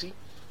Daisy,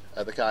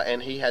 the car,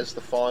 and he has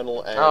the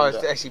final. And,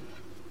 it's actually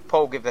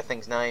Paul give the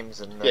things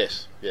names and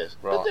yes. But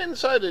Right. then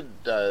so did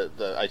the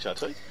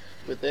HRT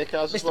with their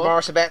cars as Mr. well.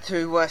 Morris about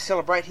to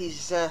celebrate his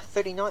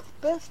 39th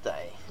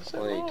birthday.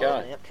 There you In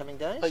go. the upcoming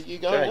days. Are you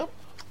going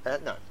Okay.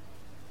 up? No.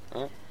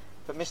 Huh?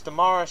 But Mr.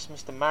 Morris,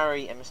 Mr.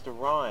 Murray, and Mr.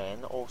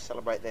 Ryan all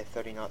celebrate their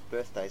 39th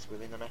birthdays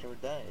within a matter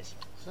of days.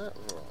 Is that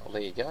right? Well,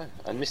 there you go.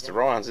 And Mr.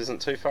 Ryan's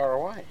isn't too far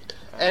away.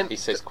 And He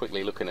says,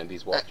 quickly looking at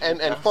his watch.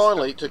 And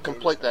finally, to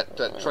complete that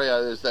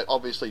trio, is that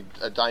obviously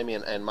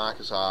Damien and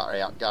Marcus are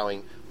out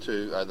going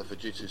to the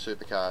Fujitsu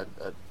Supercar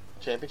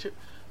Championship.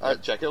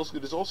 Jack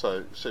Elsgood is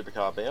also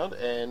supercar bound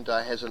and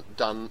hasn't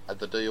done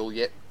the deal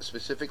yet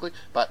specifically,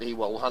 but he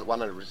will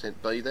 100%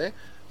 be there.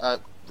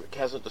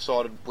 Hasn't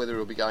decided whether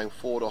he'll be going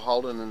Ford or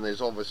Holden, and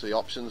there's obviously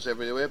options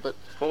everywhere. But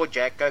Forward,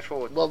 Jack, go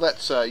forward. well,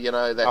 that's that's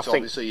I think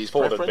obviously his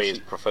Ford preference. would be his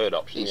preferred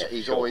option. He's- yeah,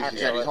 he's sure. always had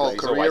his whole Absolutely.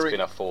 He's always career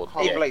been a Ford.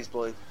 He yeah. bleeds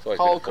blue. He's always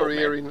been Whole a Ford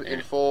career man. in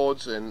Yeah.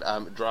 Fords and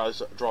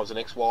drives an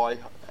XY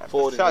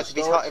Ford. Besides, in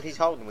historic. if he's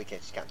holding, we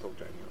just can't talk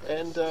to him.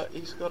 And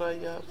he's got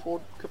a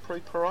Ford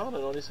Capri Piranha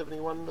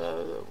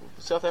 1971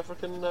 South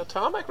African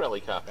tarmac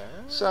rally car.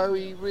 So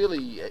he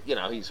really,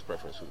 his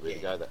preference would be to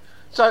go there.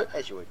 So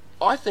As you would.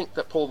 I think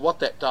that, Paul, what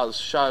that does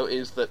show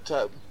is that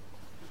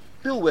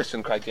Bill West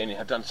and Craig Daniel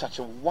have done such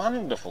a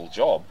wonderful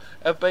job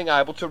of being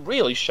able to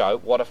really show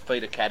what a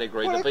feeder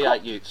category Well, the they're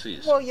V8 Utes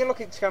is. Well, you look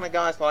at kind of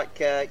guys like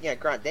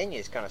Grant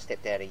Denyeau's kind of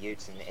stepped out of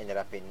Utes and ended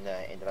up in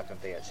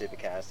V8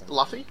 supercars. And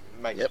Luffy?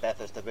 Major Yep.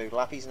 Bathurst debut.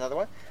 Luffy's another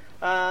one.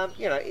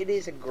 It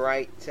is a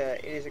great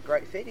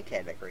feeder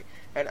category,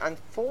 and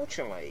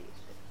unfortunately,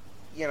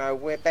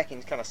 we're back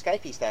in kind of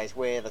Scapy's days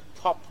where the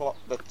top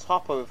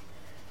of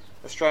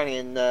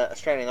Australian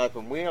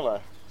open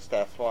wheeler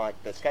stuff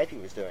like that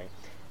Scapy was doing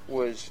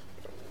was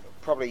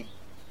probably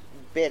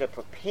better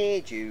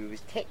prepared you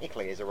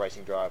technically as a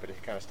racing driver to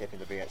kind of step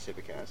into V8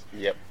 supercars.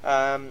 Yep.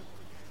 I don't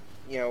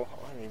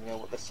even know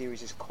what the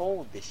series is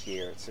called this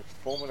year. It's a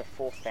Formula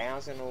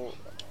 4000 or...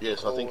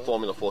 Yes, I think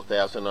Formula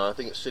 4000, and I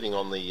think it's sitting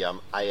on the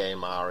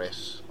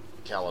AMRS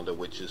calendar,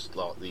 which is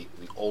like the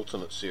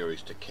alternate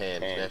series to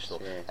CAMS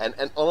National. yeah.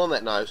 And on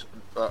that note,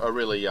 a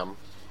really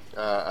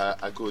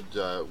a good.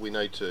 We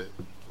need to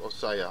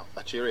say a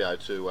cheerio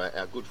to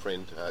our good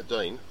friend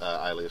Dean,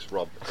 alias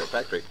Rob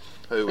Kirkpatrick,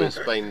 who has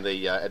been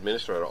the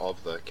administrator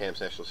of the CAMS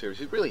National Series.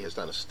 He really has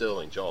done a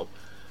sterling job.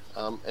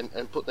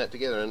 And putting that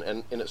together,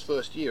 and in its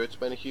first year, it's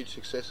been a huge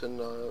success.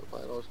 And I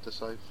was to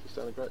say he's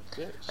done a great.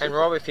 Yeah, And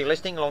Rob, if you're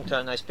listening, long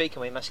time no speak,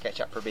 and we must catch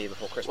up for a beer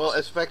before Christmas. well,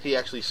 as a fact, he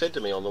actually said to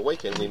me on the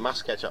weekend, we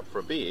must catch up for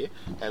a beer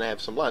and have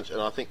some lunch,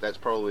 and I think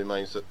that probably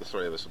means that the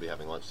three of us will be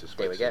having lunch this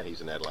There week. we So go. he's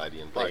an Adelaidean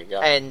There bloke. you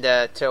go. And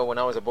tell when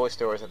I was a boy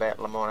stories about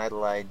Le Mans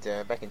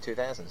Adelaide back in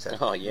 2000, so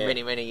Oh, yeah.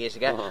 many years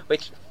ago, Uh-huh.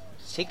 which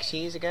 6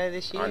 years ago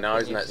this year. I know,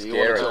 isn't that Do you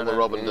want to scary? tell the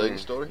Robin Dean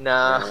story?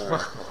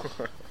 No.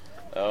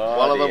 Oh,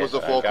 One of them dear. was a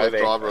Don't go forklift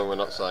there. driver, and we're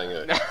not saying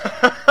who.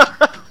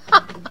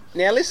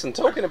 Now listen,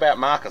 talking about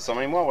Marcus, I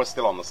mean, while we're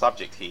still on the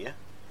subject here,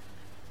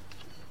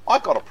 I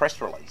got a press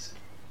release,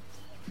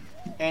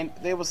 and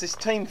there was this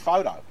team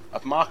photo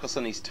of Marcus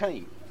and his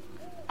team,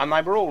 and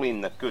they were all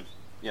in the good,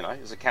 it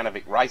was a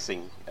Canovic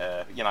Racing,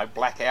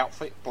 black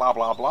outfit, blah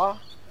blah blah,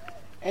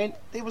 and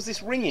there was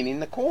this ringing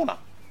in the corner,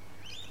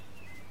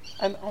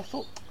 And I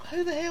thought,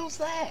 who the hell's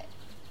that?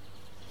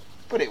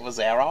 But it was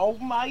our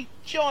old mate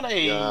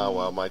Johnny. Yeah,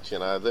 well, mate,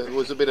 it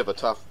was a bit of a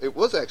tough. It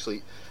was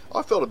actually.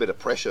 I felt a bit of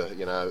pressure,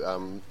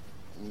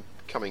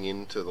 coming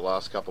into the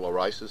last couple of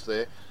races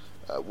there.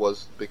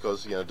 Was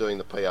because doing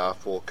the PR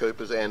for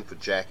Coopers and for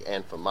Jack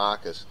and for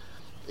Marcus.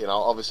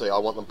 Obviously I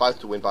want them both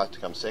to win, both to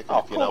come second.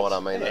 If you know what I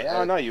mean. Yeah,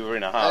 I know you were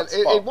in a hard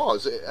spot. It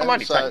was. I'm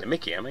only taking the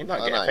mickey. I mean, don't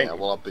get offended.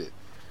 Well, a bit.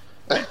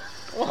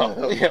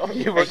 Well,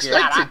 you were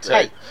expected to.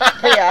 Hey,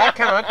 PR,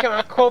 come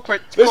on,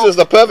 corporate. This is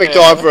the perfect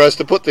time for us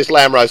to put this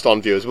lamb roast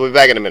on, viewers. We'll be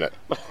back in a minute.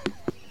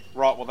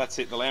 Right, well, that's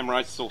it. The lamb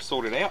roast is all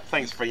sorted out.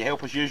 Thanks for your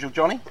help as usual,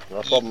 Johnny.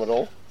 No problem at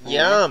all.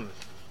 Yum.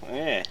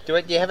 Yeah.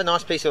 Do you have a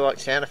nice piece of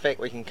sound effect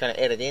we can kind of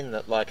edit in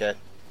that like a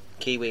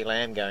Kiwi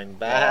lamb going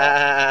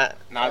bah?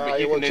 No, but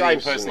you can do the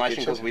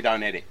impersonation because we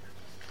don't edit.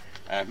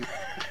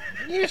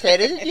 You just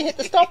edited it. You hit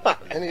the stop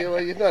button. And you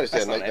noticed how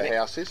That's neat not the edit.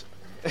 house is.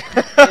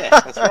 Yeah,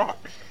 that's right.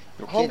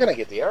 I'm going to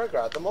get the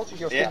Aerograd. The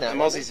Mozzies. Yeah, the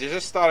Mozzies are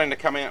just starting to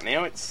come out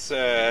now. It's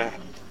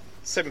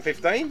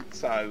 7:15,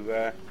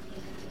 so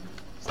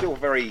still a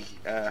very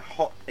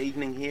hot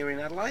evening here in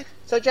Adelaide.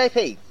 So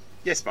JP,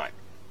 Yes, mate.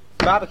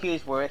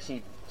 barbecues we're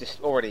actually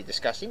just already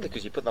discussing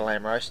because you put the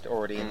lamb roast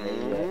already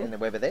in the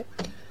Weber there.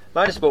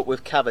 Motorsport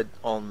we've covered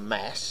en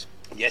masse.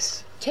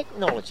 Yes.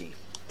 Technology.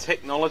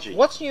 Technology.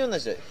 What's new in the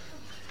zoo?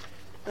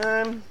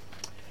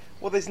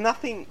 Well, there's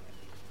nothing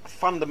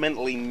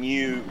fundamentally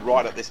new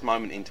right at this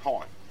moment in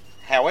time.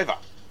 However,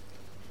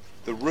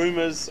 the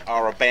rumours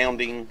are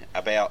abounding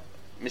about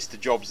Mr.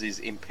 Jobs'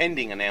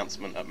 impending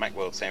announcement at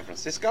Macworld San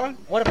Francisco.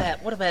 What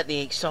about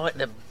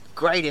the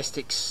greatest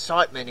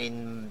excitement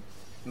in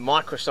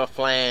Microsoft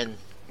land?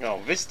 Oh,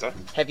 Vista?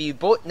 Have you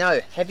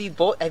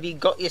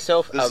got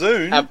yourself The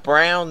Zune? a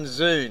brown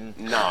Zune?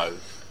 No.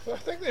 I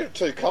think there are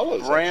two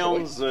colours.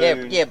 Brown actually.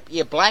 Zune.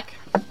 Yeah, black,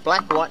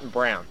 white and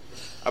brown.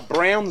 A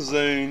brown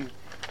Zune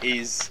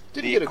is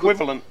Didn't the get a good-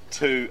 equivalent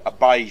to a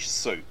beige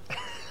suit.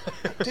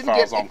 It's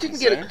classic,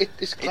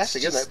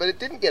 It's isn't it? But it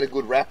didn't get a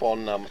good rap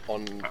on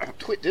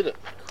Twit, did it?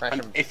 Crash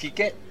And and, if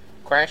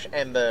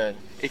and burn.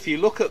 you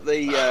look at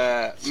the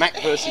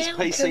Mac versus How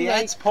PC can they-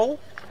 ads, Paul,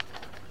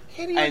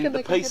 and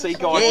the PC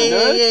guys Yeah,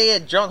 are nerds. yeah.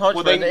 John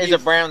Hodgman then is a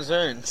you've- brown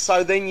Zune.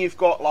 So then you've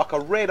got like a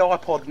red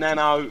iPod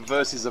Nano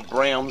versus a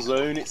brown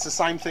Zune. It's the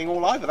same thing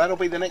all over. That'll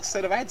be the next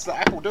set of ads that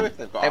Apple do if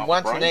they've got And half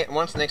once a brain.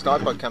 the next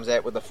iPod comes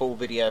out with a full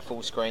video,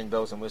 full screen,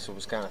 bells and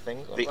whistles kind of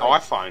thing. The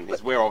iPhone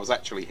is where I was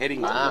actually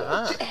heading to.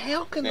 Uh-huh.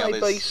 How can Now they be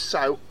there's-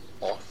 so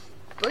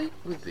offbeat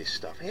with this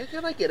stuff? How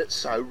can they get it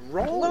so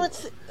wrong? Well,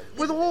 it's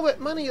with all that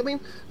money, I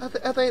mean, are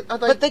they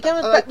But they're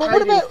going are back- they but what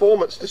paid about-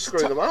 informants to screw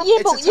them up? Yeah,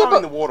 It's but- a toe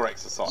in the water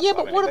exercise. Yeah,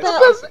 though, but isn't what it?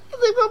 about-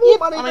 They've got more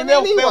money I mean, than they'll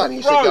anyone.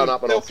 He said going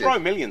up and they'll off throw you.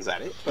 millions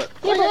at it, but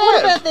Yeah, but Well,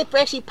 what yeah. about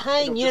they're actually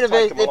paying It'll just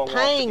take them a they're long while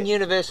to paying get-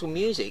 Universal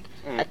Music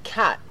a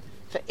cut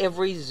for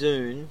every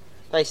Zune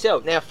they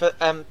sell. Now, for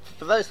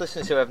those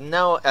listeners who have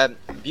no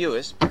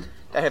viewers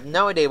that have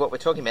no idea what we're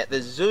talking about,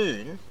 the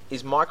Zune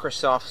is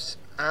Microsoft's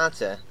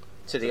answer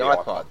to the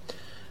iPod,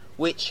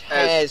 which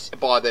has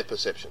by their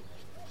perception.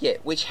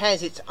 which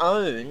has its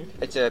own.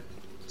 It's an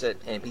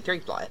MP3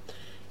 player.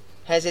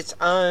 Has its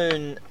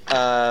own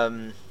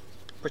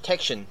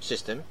protection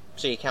system,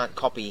 so you can't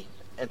copy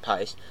and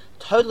paste.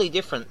 Totally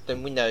different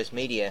than Windows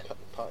Media. Cut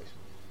and paste.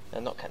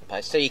 Not cut and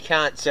paste. So you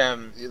can't.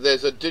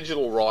 There's a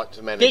digital right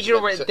to manage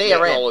Digital that DRM.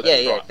 technology,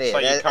 Yeah, right. there. So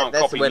you can't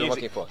that's copy the word I'm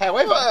music. looking for.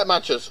 However, Well,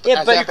 much as, Yeah,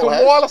 as but you Apple can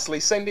has.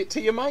 wirelessly send it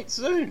to your mate's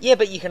Zune. Yeah,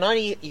 but you can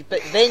only.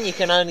 But then you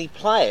can only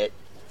play it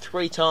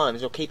 3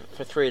 times or keep it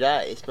for 3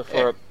 days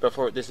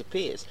before it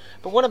disappears.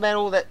 But what about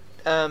all that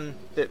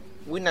that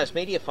Windows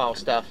Media File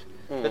stuff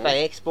that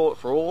they export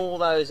for all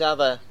those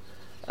other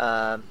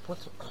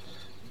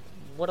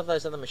what are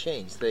those other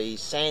machines? The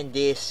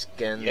SanDisk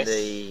and Yes.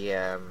 the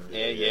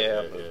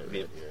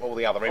all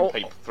the other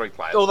MP3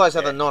 players. all those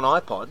Yeah. other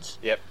non-iPods.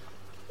 Yep.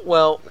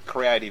 Well, The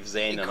Creative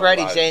Zen and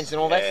Creative all those. Zens and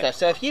all that Yeah. stuff.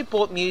 So if you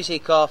bought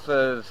music off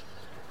of,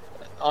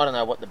 I don't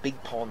know what the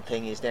Big Pond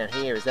thing is down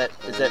here. Is that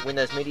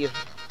Windows Media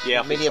Yeah,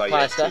 I think Media so, Player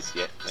yeah, it stuff? is,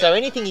 yeah, So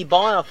anything you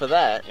buy off of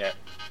that, Yeah.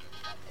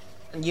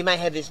 you may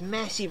have this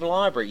massive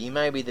library. You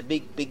may be the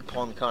Big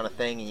Pond kind of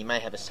thing, and you may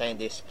have a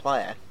SanDisk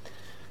player.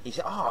 You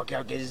say, "Oh, I'll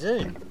go get a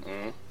Zune."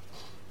 Mm.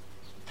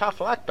 Tough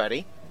luck,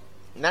 buddy.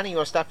 None of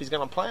your stuff is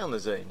going to play on the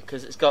Zune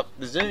because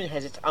the Zune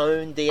has its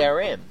own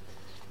DRM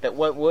that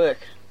won't work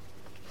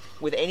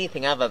with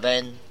anything other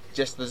than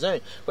just the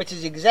Zune, which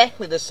is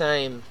exactly the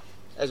same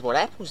as what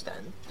Apple's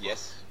done.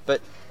 Yes.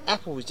 But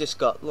Apple's just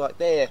got like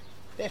they're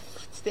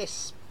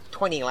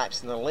 20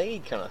 laps in the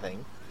lead kind of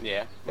thing.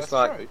 Yeah. It's That's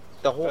like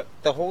true.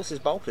 the horse is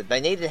bolted. They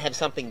needed to have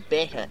something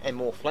better and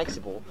more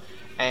flexible,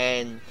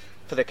 and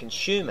for the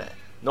consumer,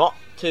 not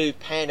to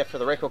pander for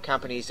the record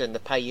companies and to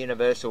pay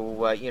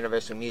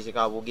Universal Music.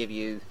 I will give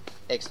you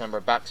X number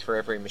of bucks for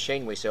every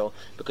machine we sell,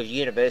 because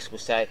Universal will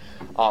say,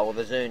 "Oh, well,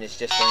 the Zune is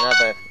just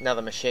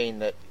another machine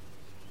that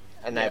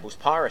enables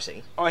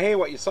piracy." I hear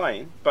what you're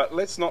saying, but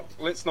let's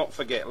not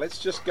forget. Let's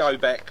just go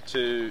back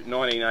to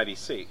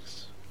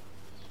 1986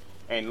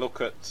 and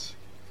look at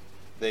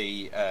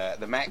the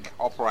Mac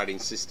operating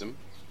system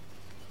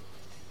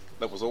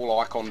that was all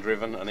icon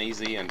driven and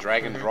easy and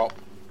drag and drop,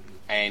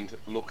 and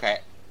look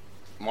at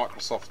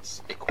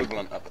Microsoft's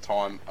equivalent at the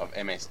time of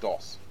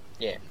MS-DOS.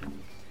 Yeah.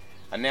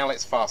 And now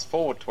let's fast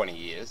forward 20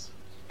 years,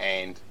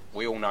 and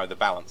we all know the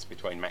balance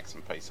between Macs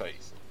and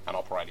PCs and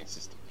operating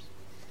systems.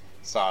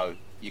 So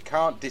you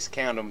can't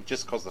discount them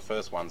just because the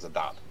first one's a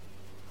dud.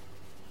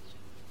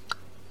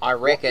 I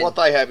reckon. What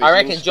they have is I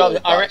reckon installed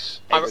Jobs. base.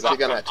 I They're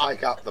going to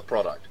take up the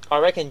product.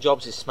 reckon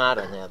Jobs is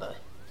smarter now, though.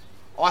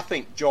 I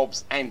think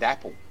Jobs and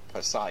Apple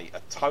per se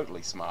are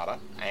totally smarter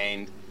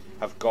and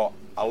have got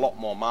a lot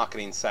more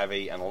marketing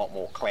savvy and a lot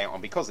more clout.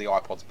 And because the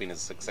iPod's been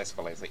as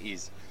successful as it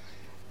is,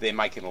 they're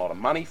making a lot of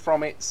money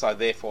from it. So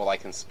therefore, they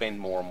can spend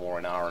more and more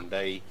in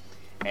R&D.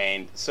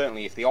 And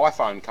certainly, if the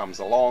iPhone comes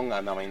along,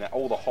 and I mean,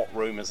 all the hot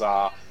rumours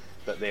are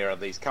that there are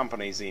these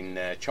companies in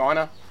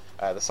China.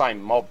 The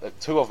same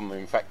two of them,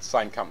 in fact, the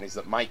same companies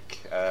that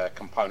make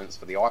components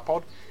for the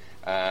iPod,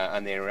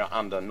 and they're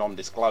under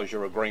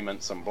non-disclosure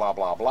agreements and blah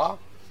blah blah.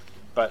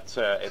 But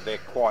they're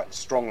quite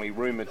strongly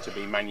rumoured to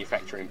be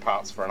manufacturing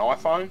parts for an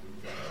iPhone,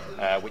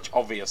 which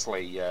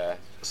obviously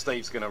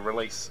Steve's going to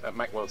release at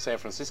Macworld San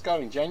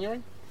Francisco in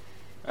January.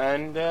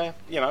 And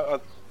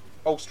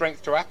all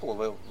strength to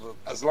Apple.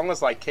 As long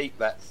as they keep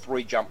that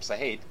 3 jumps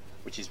ahead,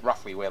 which is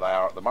roughly where they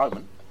are at the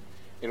moment,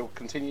 it'll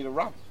continue to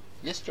run.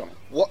 Yes, Johnny.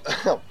 What?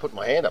 I'll put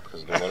my hand up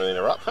because I don't want to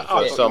interrupt. For the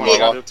Oh, first yeah, time in yeah, my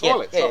yeah. life.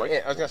 Toilet,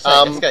 sorry. I was going to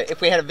say, let's go.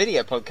 If we had a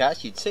video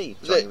podcast, you'd see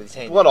Johnny with his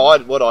hand. What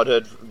I'd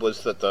heard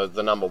was that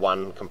the number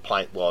one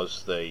complaint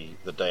was the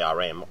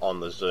DRM on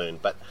the Zune.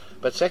 But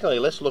secondly,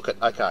 let's look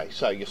at, okay,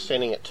 so you're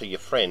sending it to your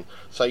friend.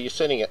 So I'm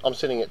sending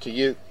it to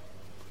you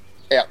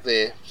out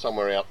there,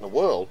 somewhere out in the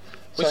world.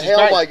 So Which is how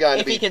great. am I going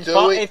if to you be can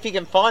doing... if you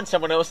can find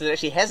someone else that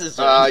actually has a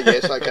Zune.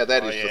 Yes, okay,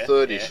 that is the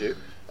third yeah. issue.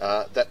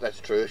 That's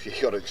true if you've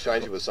got to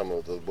exchange it with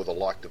someone with a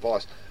like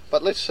device.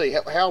 But let's see,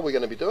 how are we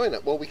going to be doing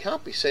it? Well, we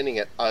can't be sending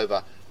it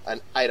over an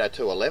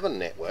 802.11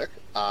 network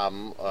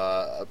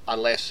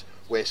unless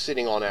we're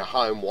sitting on our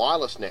home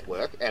wireless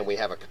network and we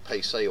have a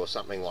PC or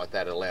something like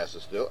that that allows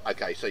us to do it.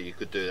 Okay, so you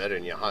could do that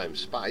in your home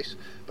space,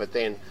 but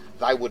then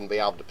they wouldn't be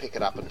able to pick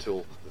it up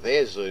until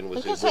their Zune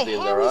was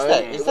within their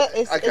own.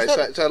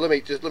 So let me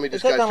just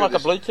Is go that done through like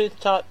this. a Bluetooth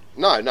type?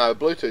 No,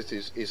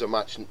 Bluetooth is a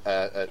much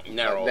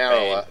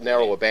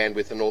narrower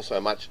bandwidth and also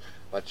much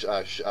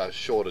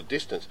shorter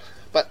distance.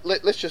 But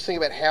let's just think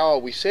about how are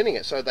we sending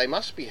it. So they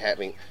must be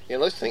having,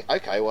 let's think,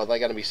 okay, well, they're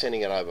going to be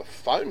sending it over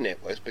phone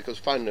networks because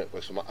phone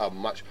networks are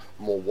much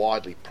more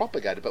widely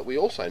propagated. But we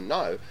also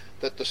know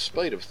that the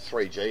speed of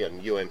 3G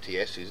and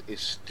UMTS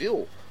is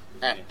still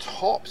at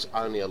tops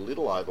only a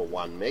little over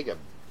 1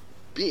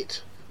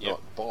 megabit,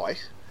 not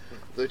byte,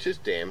 which is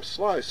damn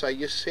slow. So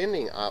you're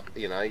sending up,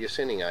 you're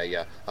sending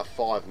a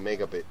 5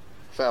 megabyte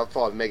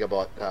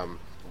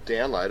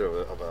download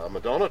of a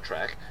Madonna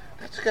track.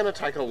 That's going to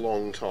take a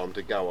long time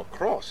to go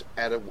across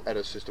at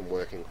a system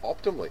working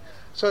optimally.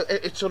 So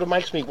it sort of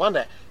makes me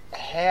wonder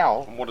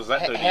how And what does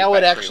that do to how your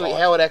it battery life?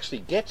 how it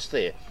actually gets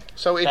there.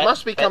 So it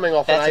must be coming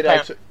off an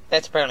 802.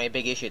 That's apparently a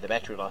big issue. The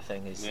battery life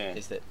thing is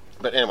that.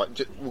 But anyway,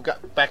 we'll go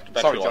back to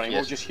battery Sorry, life. Johnny, yes.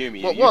 we'll just humour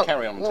you. You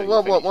carry on until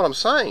you finish. What I'm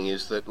saying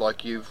is that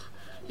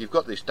you've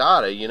got this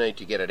data, you need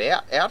to get it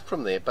out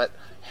from there. But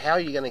how are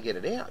you going to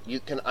get it out? You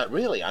can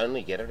really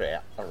only get it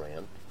out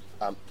around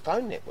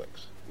phone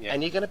networks. Yeah.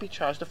 And you're going to be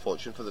charged a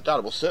fortune for the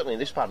data. Well, certainly in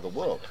this part of the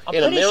world.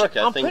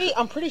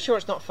 I'm pretty sure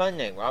it's not phone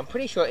network. I'm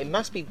pretty sure it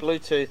must be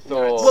Bluetooth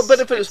or. Well, but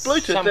if it's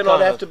Bluetooth, some then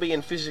kind I'd have of- to be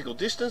in physical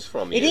distance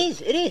from you. It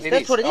is. It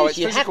That's is. what it Oh, is. it's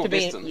You have physical to be.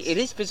 distance. It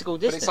is physical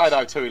But distance. it's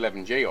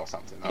 802.11g or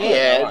something. though.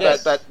 Yeah, Right.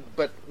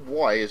 but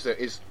why does it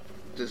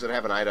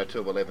have an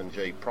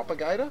 802.11g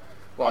propagator?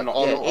 I'm not-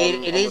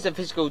 It is a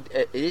physical.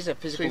 It is a So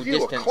physical if you were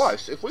distance.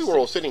 close, if we were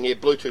all sitting here,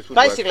 Bluetooth would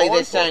Basically, work they're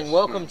fine for saying us.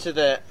 welcome to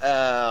the.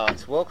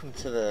 It's welcome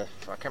to the.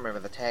 I can't remember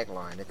the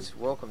tagline. It's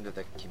welcome to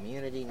the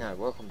community. No,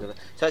 welcome to the.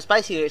 So it's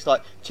basically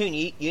like two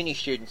uni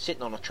students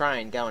sitting on a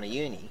train going to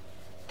uni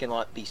can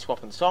be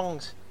swapping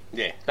songs.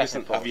 Yeah. Back Listen,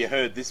 and forth. have you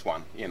heard this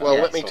one? Well,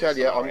 that let me sort tell of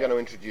you, I'm scenario. going to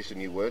introduce a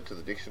new word to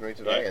the dictionary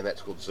today, Yeah. and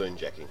that's called Zune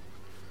jacking.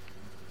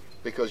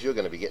 Because you're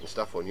going to be getting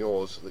stuff on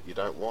yours that you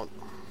don't want.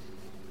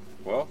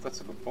 Well,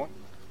 that's a good point.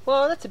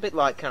 Well, that's a bit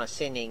like kind of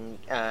sending.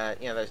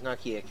 Those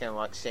Nokia kind of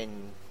like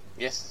send.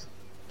 Yes.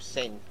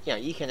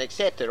 You can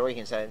accept it, or you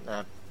can say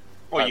no.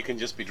 Or you can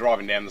just be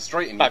driving down the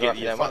street and you Bugger get off,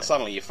 you don't want it.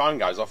 suddenly your phone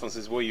goes off and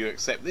says, "Will you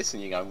accept this?"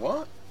 And you go,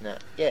 "What?" No.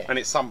 Yeah. And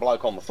it's some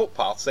bloke on the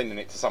footpath sending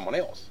it to someone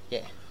else,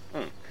 Yeah.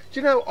 Do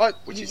you know,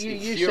 which is you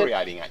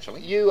infuriating,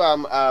 actually. You,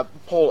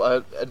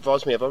 Paul,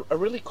 advised me of a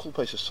really cool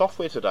piece of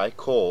software today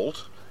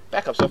called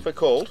backup software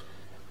called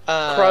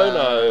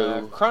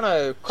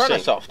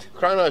Chronosoft.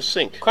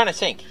 ChronoSync.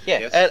 ChronoSync. Yeah.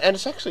 Yes. And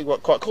it's actually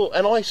quite cool.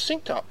 And I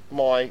synced up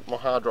my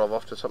hard drive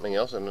off to something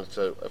else, and it's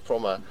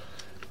from a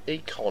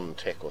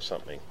Econtech or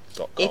something.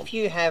 .com. If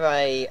you have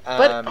a.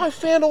 But I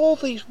found all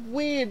these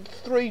weird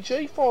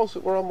 3G files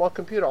that were on my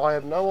computer. I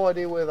have no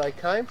idea where they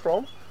came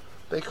from,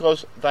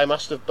 because they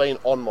must have been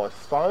on my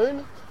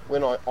phone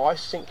when I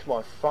synced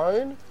my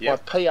phone,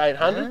 Yep. my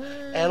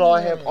P800, and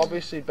I have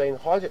obviously been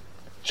hijacked.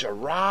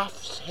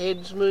 Giraffes'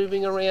 heads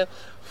moving around,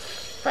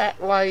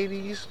 fat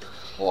ladies,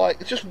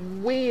 like just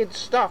weird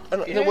stuff.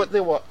 And Yeah.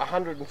 there were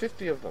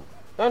 150 of them,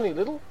 only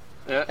little.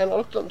 Yeah. And I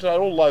looked at them, they're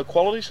all low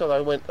quality, so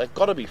they've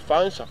got to be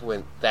phone stuff. I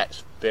went,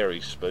 that's very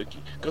spooky.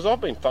 Because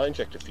I've been phone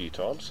jacked a few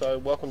times, so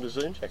welcome to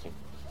Zoom jacking.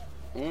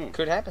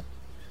 Could happen.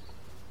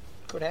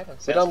 Could happen.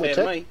 We're done with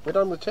fair to tech. me. We're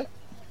done with tech.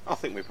 I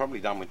think we're probably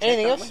done with tech.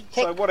 Anything aren't else? we?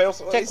 Tech- So what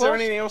else? Is there tech-wise?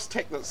 anything else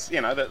tech that's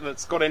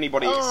that's got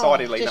anybody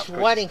excited leading up Just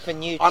to waiting for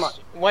new, I know.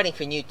 waiting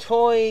for new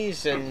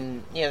toys,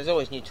 and there's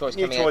always new toys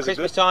New coming toys out are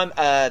Christmas time.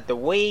 The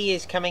Wii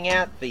is coming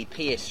out. The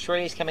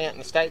PS3 is coming out in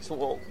the States.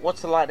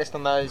 What's the latest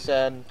on those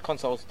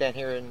consoles down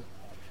here in?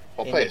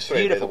 Well, in the PS3 would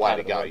be the beautiful way part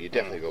to of the go. world. You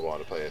definitely will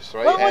want a PS3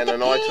 Well, and it an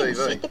depends.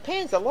 ITV. It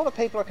depends. A lot of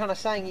people are kind of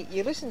saying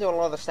you listen to a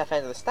lot of the stuff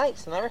out of the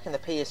States, and they reckon the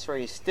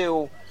PS3 is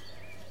still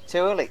too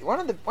early. One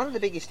of the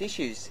biggest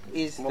issues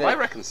is Well, that. they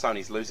reckon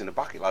Sony's losing a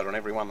bucket load on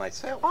every one they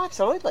sell. Oh,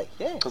 absolutely,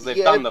 yeah. Because they've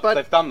Yeah, done but-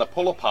 they've done the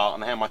pull apart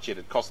on how much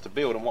it'd cost to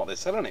build and what they're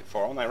selling it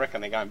for, and they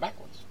reckon they're going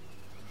backwards.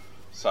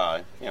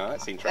 So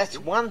that's interesting. That's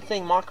one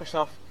thing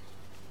Microsoft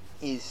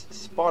is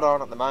spot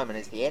on at the moment.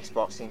 Is the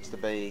Xbox seems to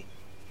be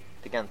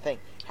the gun thing.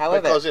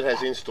 However, Because it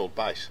has installed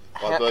base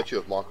by Ha- virtue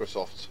of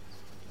Microsoft's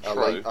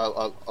True.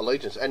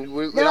 allegiance. And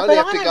we No, only but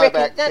have I to don't go reckon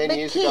back that- 10 but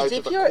years kids, ago to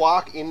if the you're-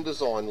 Quark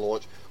InDesign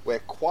launch, where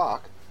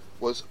Quark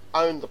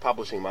owned the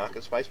publishing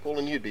market space, Paul,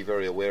 and you'd be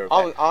very aware of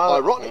that.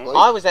 Ironically,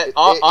 I was at it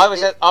the has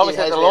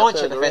now launch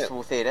at turned the around.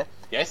 Festival Theatre.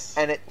 yes.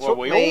 and it well, took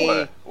we me- all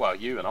were. Well,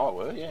 you and I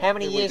were. Yeah. How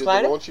many We years did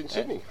later? the launch in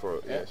Sydney for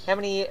it, yes. How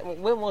many?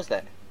 When was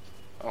that?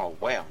 Oh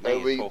wow. Now It'll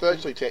you're be talking.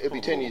 virtually it'll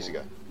be 10 years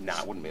ago. No,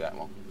 it wouldn't be that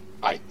long.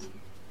 8.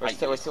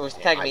 It was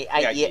Yeah, taking me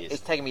 8 years. years.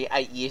 It's taking me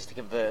 8 years to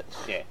convert.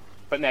 Yeah.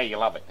 But now you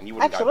love it, and you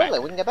wouldn't Absolutely, go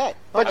back. we can go back.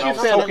 But And you I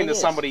was found talking to years.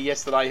 somebody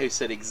yesterday who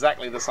said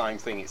exactly the same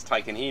thing. It's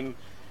taken him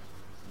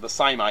the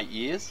same 8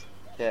 years,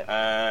 Yeah.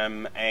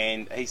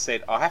 and he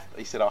said, I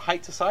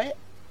hate to say it,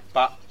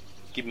 but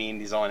give me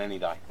InDesign any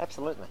day.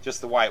 Absolutely.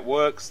 Just the way it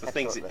works, the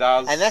things it Absolutely.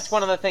 does, And that's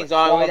one of the things the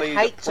I would quality,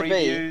 hate the to be.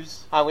 previews.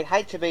 I would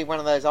hate to be one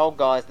of those old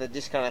guys that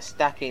just kind of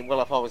stuck in. Well,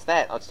 if I was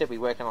that, I'd still be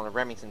working on a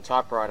Remington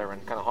typewriter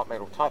and kind of hot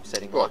metal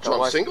typesetting, Well, like I John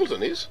was,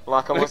 Singleton is.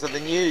 like I was at the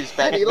news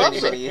back And he many,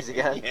 loves many it. years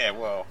ago. Yeah,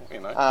 well.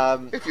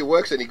 If your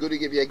work's any good, he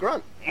give you a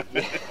grunt.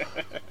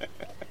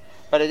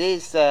 But it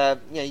is,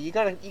 you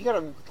got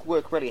to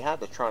work really hard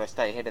to try to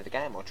stay ahead of the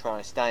game, or try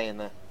to stay in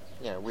the,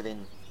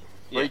 within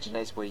Yeah. region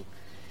as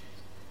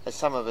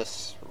some of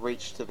us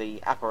reach to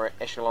the upper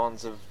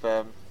echelons of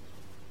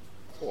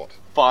What?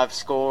 5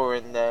 score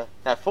and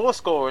 4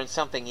 score in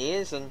something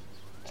years, and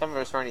some of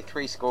us are only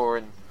 3 score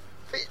and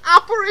The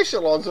upper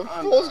echelons of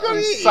Paul's got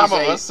And to some of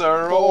us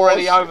are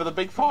already over the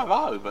big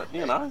 5-0, but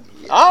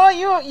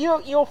oh,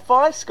 you're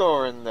 5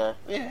 score in the.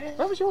 yeah.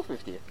 When was your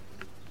 50th?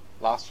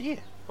 Last year.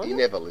 He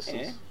never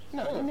listens. Yeah.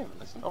 No, you never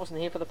listen. I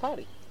wasn't here for the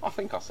party. I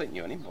think I sent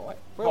you an invite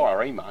When-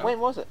 via email. When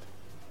was it?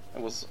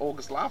 It was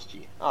August last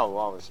year. Oh,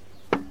 I was.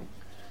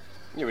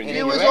 You're in It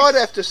the was, US. I'd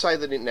have to say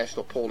that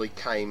International Paulie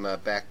came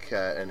back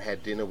and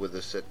had dinner with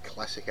us at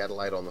Classic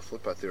Adelaide on the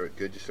footpath there at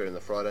Gurgesford on the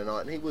Friday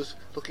night, and he was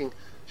looking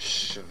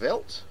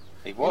svelte.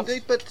 He was.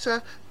 Indeed, but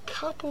a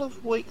couple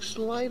of weeks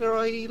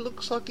later, he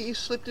looks like he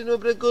slipped into a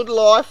bit of good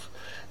life.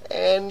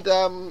 And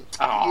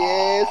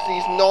yes,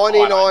 he's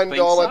 $99, think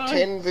so.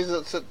 10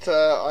 visits at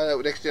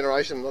Next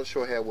Generation. I'm not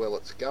sure how well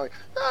it's going.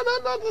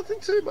 No, nothing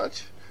too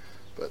much.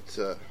 But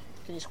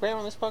Can you swear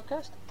on this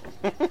podcast?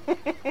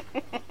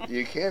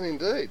 you can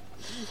indeed.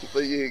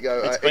 There you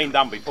go. It's been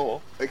done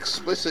before.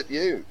 Explicit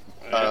you,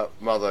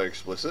 Mother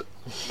Explicit.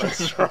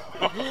 That's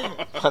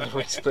right. Other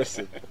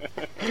explicit.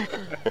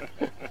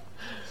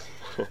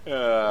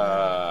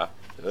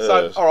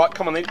 So, all right,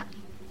 come on then.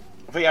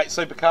 V8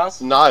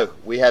 supercars. No,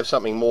 we have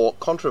something more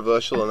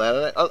controversial than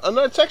that, and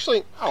it's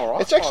actually All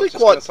right. it's actually I was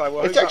just quite gonna say, well,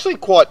 it's who's actually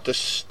quite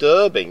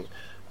disturbing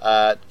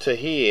to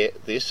hear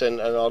this,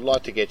 and I'd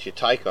like to get your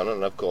take on it.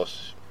 And of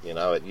course,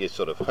 you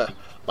sort of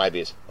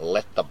maybe it's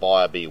let the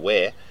buyer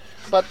beware,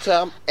 but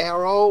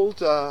our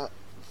old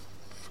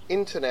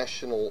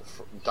international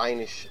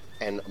Danish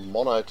and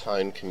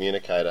monotone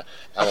communicator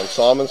Alan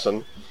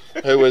Simonson,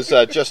 who was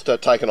just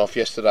taken off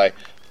yesterday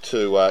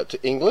to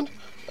England.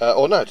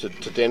 To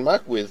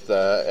Denmark with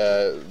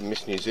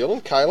Miss New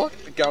Zealand, Kayla.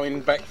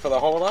 Going back for the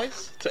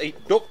holidays to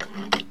eat duck.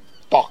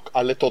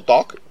 A little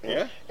doc.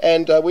 Yeah.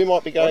 And we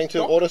might be going What's to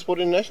doc? Autosport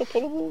International.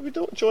 Paul, will we be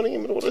joining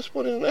him at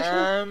Autosport International?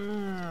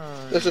 Um,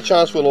 There's a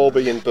chance we'll all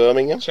be in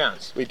Birmingham.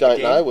 Chance. We don't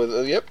Again? know.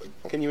 Whether, yep.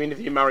 Can you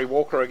interview Murray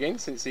Walker again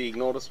since he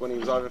ignored us when he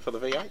was over for the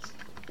V8s?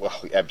 Well,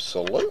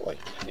 absolutely.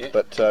 Yeah.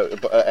 But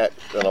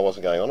and I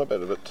wasn't going on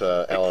about it,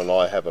 but Alan and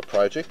I have a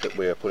project that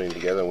we are putting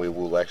together, and we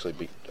will actually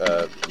be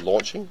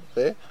launching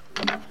there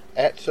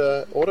at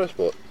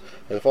Autosport.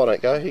 And if I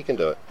don't go, he can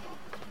do it.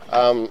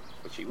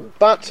 Which he would.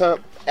 But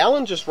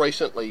Alan just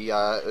recently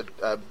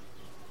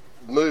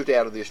moved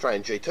out of the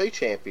Australian GT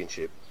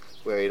Championship,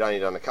 where he'd only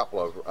done a couple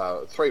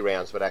of 3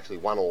 rounds, but actually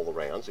won all the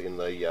rounds in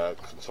the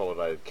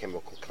consolidated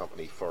chemical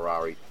company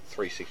Ferrari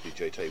 360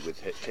 GT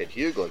with Ted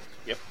Hughlin.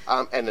 Yep.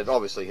 And it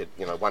obviously had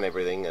won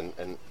everything and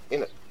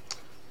in it.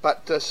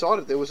 But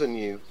decided there was a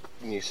new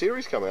new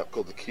series coming up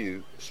called the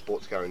Q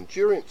Sports Car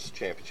Endurance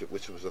Championship,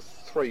 which was a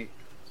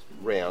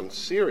 3-round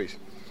series.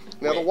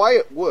 Now, the way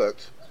it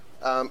worked,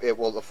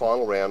 the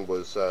final round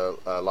was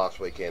last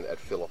weekend at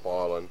Phillip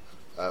Island.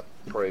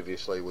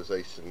 Previously was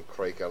Eastern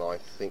Creek, and I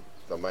think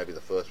maybe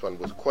the first one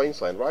was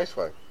Queensland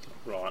Raceway.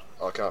 Right.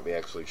 I can't be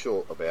actually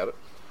sure about it.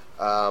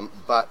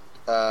 But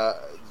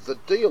the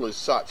deal is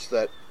such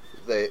that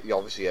you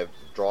obviously have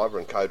driver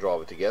and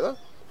co-driver together,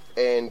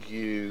 and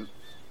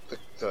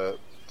the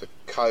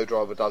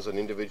co-driver does an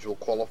individual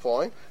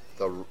qualifying.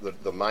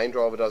 The main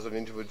driver does an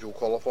individual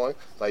qualifying.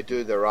 They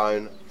do their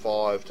own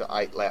 5 to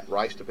 8 lap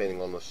race,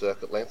 depending on the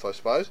circuit length, I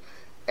suppose.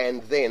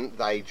 And then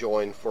they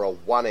join for a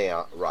 1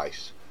 hour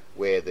race,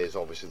 where there's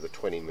obviously the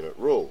 20-minute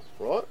rule,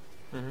 right?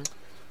 Mm-hmm.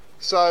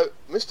 So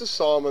Mr.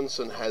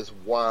 Simonson has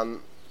won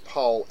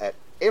pole at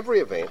every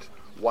event,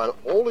 won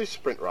all his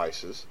sprint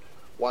races,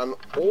 won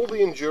all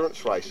the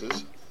endurance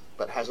races,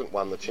 but hasn't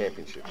won the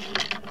championship.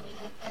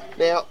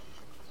 Now,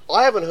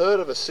 I haven't heard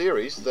of a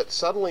series that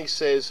suddenly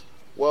says,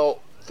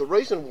 well, the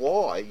reason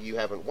why you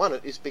haven't won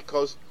it is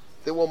because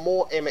there were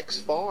more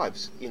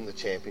MX-5s in the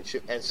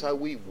championship, and so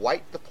we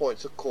weight the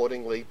points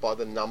accordingly by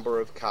the number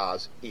of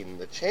cars in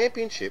the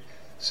championship.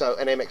 So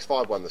an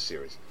MX-5 won the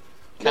series.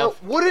 Now,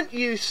 wouldn't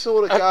you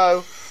sort of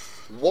go,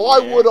 why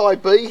would I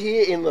be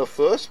here in the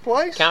first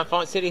place? Can't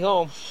find City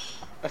Hall.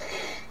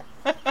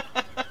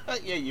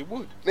 Yeah, you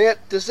would. Now,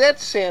 does that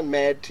sound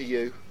mad to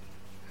you?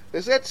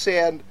 Does that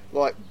sound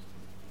like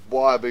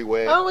buyer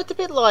beware? Oh, it's a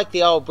bit like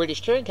the old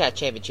British Touring Car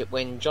Championship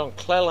when John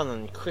Cleland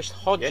and Chris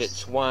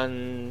Hodgetts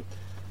won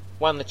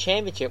the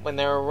championship when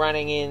they were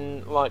running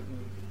in like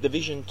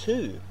Division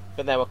 2,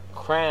 but they were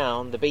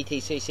crowned the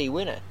BTCC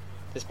winner,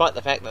 despite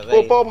the fact that they...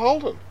 Well, Bob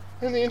Holden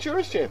in the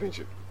Endurance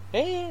Championship.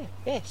 Yeah,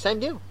 same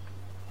deal.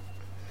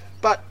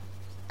 But,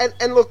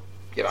 and look,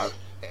 you know,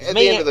 at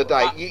the end of the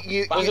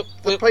day,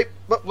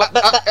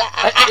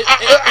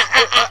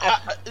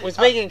 Was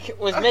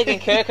Megan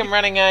Kirkham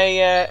running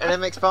an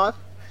MX-5?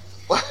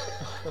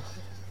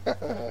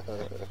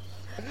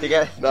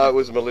 No, it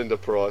was Melinda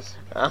Price.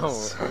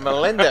 Oh,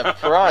 Melinda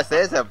Price.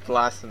 There's a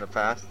blast from the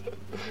past.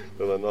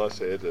 With a nice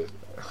hairdo.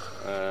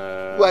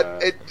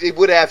 But it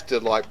would have to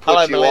put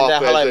hello, you Melinda.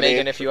 off Hello, as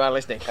Megan, if you are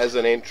listening. as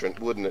an entrant,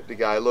 wouldn't it? To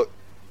go, look,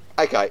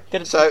 okay,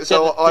 Did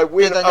I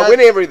win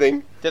they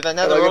everything. Did they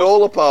know And the I get rules? all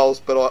the poles,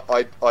 but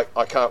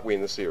I can't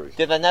win the series.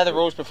 Did they know the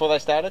rules before they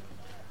started?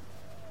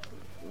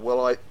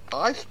 Well,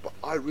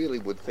 I really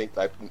would think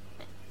they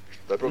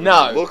probably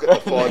No. look at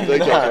the fine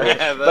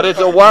details. But it's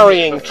a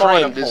worrying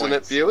trend, isn't it,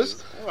 points.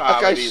 viewers? Well,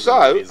 Okay, it is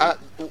so what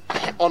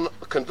it is.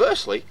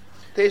 conversely,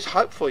 there's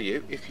hope for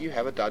you if you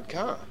have a dud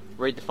car.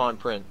 Read the fine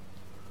print.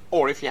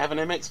 Or if you have an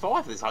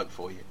MX-5, there's hope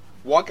for you.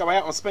 Why go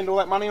out and spend all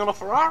that money on a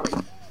Ferrari?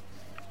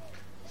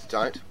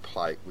 Don't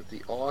play with the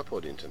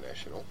iPod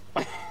International.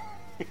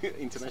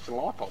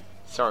 International iPod.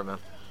 Sorry, man.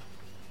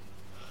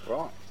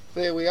 Right.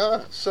 There we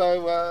are.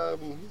 So,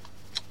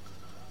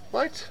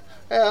 mate,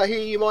 here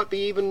you might be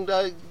even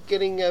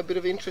getting a bit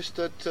of interest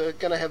at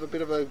going to have a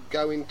bit of a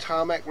go in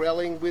tarmac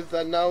rallying with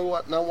no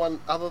one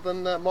other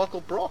than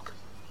Michael Brock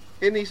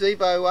in his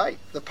Evo 8,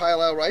 the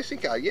Pale Ale racing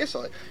car. Yes,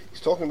 he's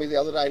talking to me the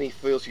other day and he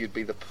feels you'd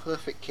be the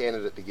perfect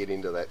candidate to get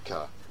into that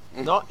car.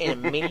 Not in a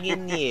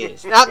million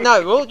years. No,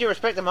 with all due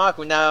respect to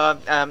Michael, no,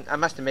 I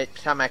must admit,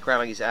 tarmac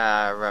rallies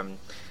are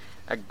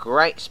a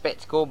great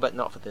spectacle, but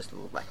not for this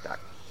little black duck.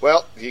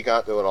 Well, if you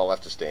can't do it, I'll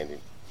have to stand in.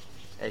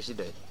 As you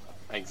do.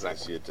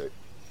 Exactly. Yes, you do.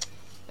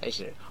 As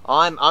you do.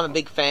 I'm a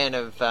big fan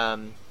of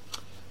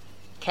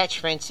catch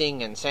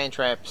fencing and sand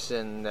traps,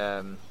 and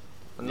I'm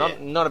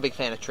not a big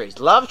fan of trees.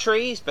 Love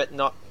trees, but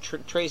not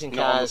trees and cars.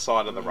 Not on the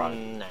side of the road.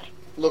 No.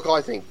 Look,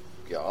 I think,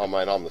 I'm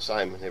the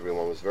same, and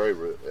everyone was very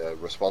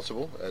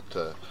responsible at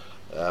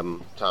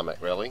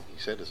tarmac rallying. He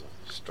said, as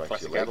a straight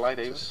Classic your leg Adelaide,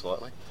 even. just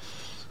slightly.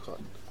 It's quite,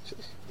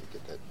 just you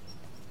get that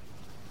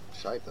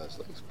shape those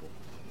legs, Paul.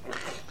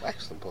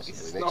 Wax them possibly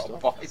It's next time.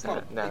 not. It's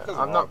not. No, it doesn't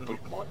I'm not- like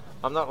book, Mike.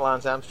 I'm not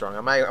Lance Armstrong.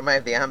 I may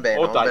have the armband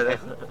Or on, Dave.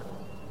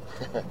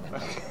 but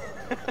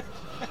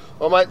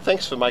Well, mate,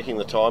 thanks for making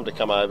the time to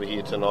come over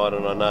here tonight.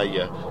 And I know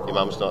your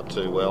mum's not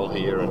too well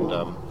here, and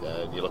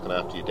you're looking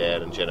after your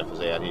dad, and Jennifer's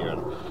out here,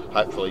 and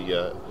hopefully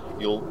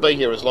you'll be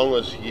here as long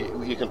as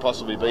you can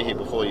possibly be here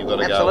before you've got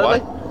to go away.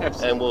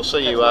 Absolutely. And we'll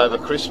see you over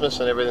Christmas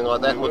and everything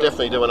like that. We'll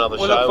definitely do another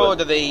we'll show. look forward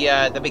to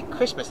the big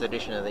Christmas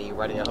edition of the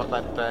Radio Hot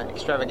Lap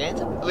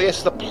extravaganza.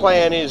 Yes, the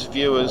plan is,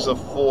 viewers, the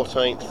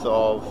 14th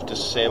of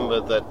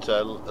December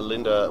that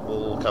Linda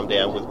will come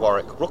down with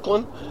Warwick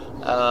Brooklyn,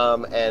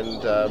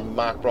 and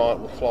Mark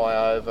Bryant will fly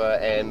over,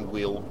 and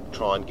we'll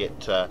try and get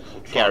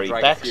Gary drag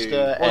a Baxter few.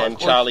 and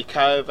Charlie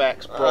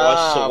Kovacs,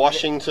 Bryce Ah,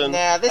 Washington,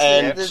 now this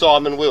and is-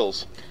 Simon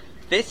Wills.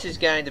 This is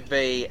going to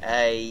be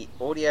a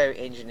audio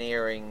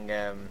engineering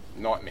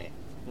Nightmare.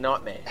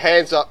 nightmare.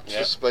 Hands up Yep.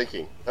 for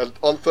speaking.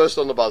 First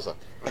on the buzzer.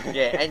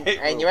 Yeah, and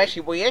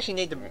we actually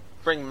need to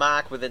bring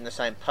Mark within the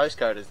same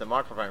postcode as the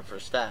microphone for a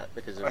start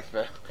because of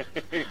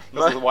Because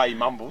of the way he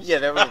mumbles. yeah.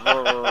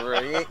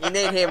 You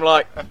need him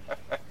like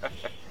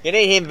You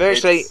need him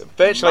virtually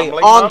It's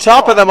mumbling on mumble.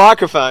 top of the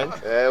microphone.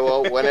 Yeah,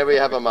 well, whenever you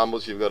have a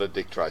mumbles, you've got a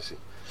Dick Tracy.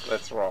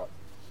 That's right.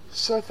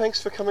 So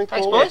thanks for coming,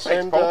 Thanks, Paul. boys.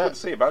 Thanks, and Paul. Good to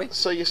see you, buddy.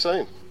 see you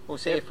soon. We'll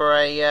see you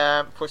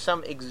for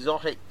some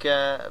exotic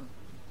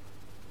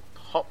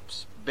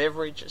hops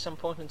beverage at some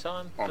point in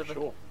time. I'm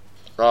sure.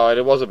 Right,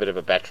 it was a bit of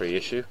a battery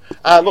issue.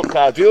 Look,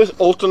 viewers,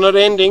 alternate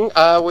ending.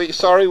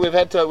 We've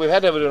had to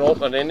have an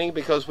alternate ending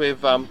because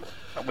we've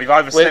We've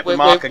overstepped the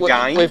mark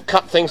again. We've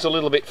cut things a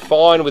little bit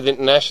fine with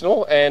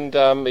International, and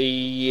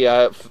he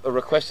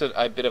requested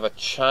a bit of a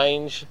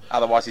change.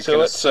 Otherwise, he's So going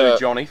to it's, sue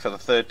Johnny for the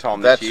third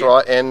time this That's year.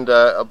 right, and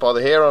by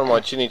the hair on my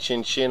chinny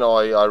chin chin,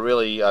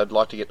 I'd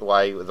like to get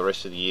away with the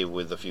rest of the year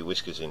with a few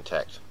whiskers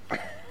intact.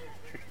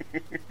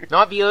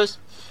 Night, viewers.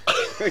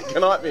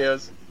 Good night,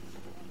 viewers.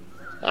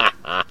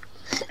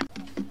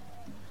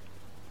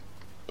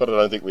 But I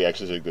don't think we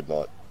actually said good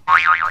night.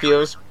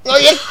 Viewers. Oh,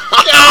 you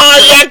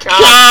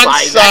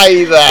can't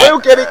say that. We'll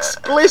get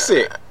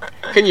explicit.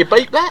 Can you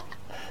beep that?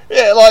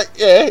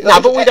 Yeah. No,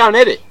 but we don't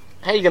edit.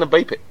 How are you going to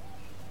beep it?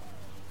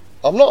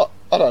 I'm not.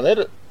 I don't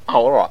edit.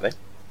 Oh, all right then.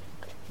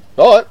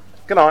 Night.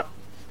 Good night.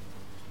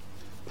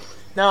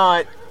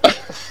 Night.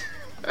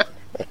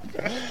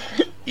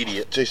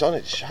 Idiot. Jeez, I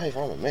need to shave.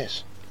 I'm a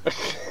mess.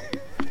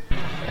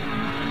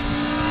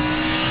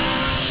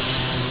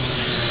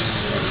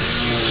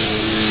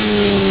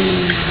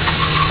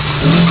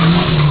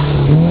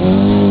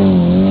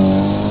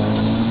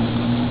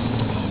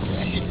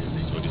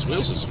 These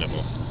wheels is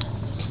never.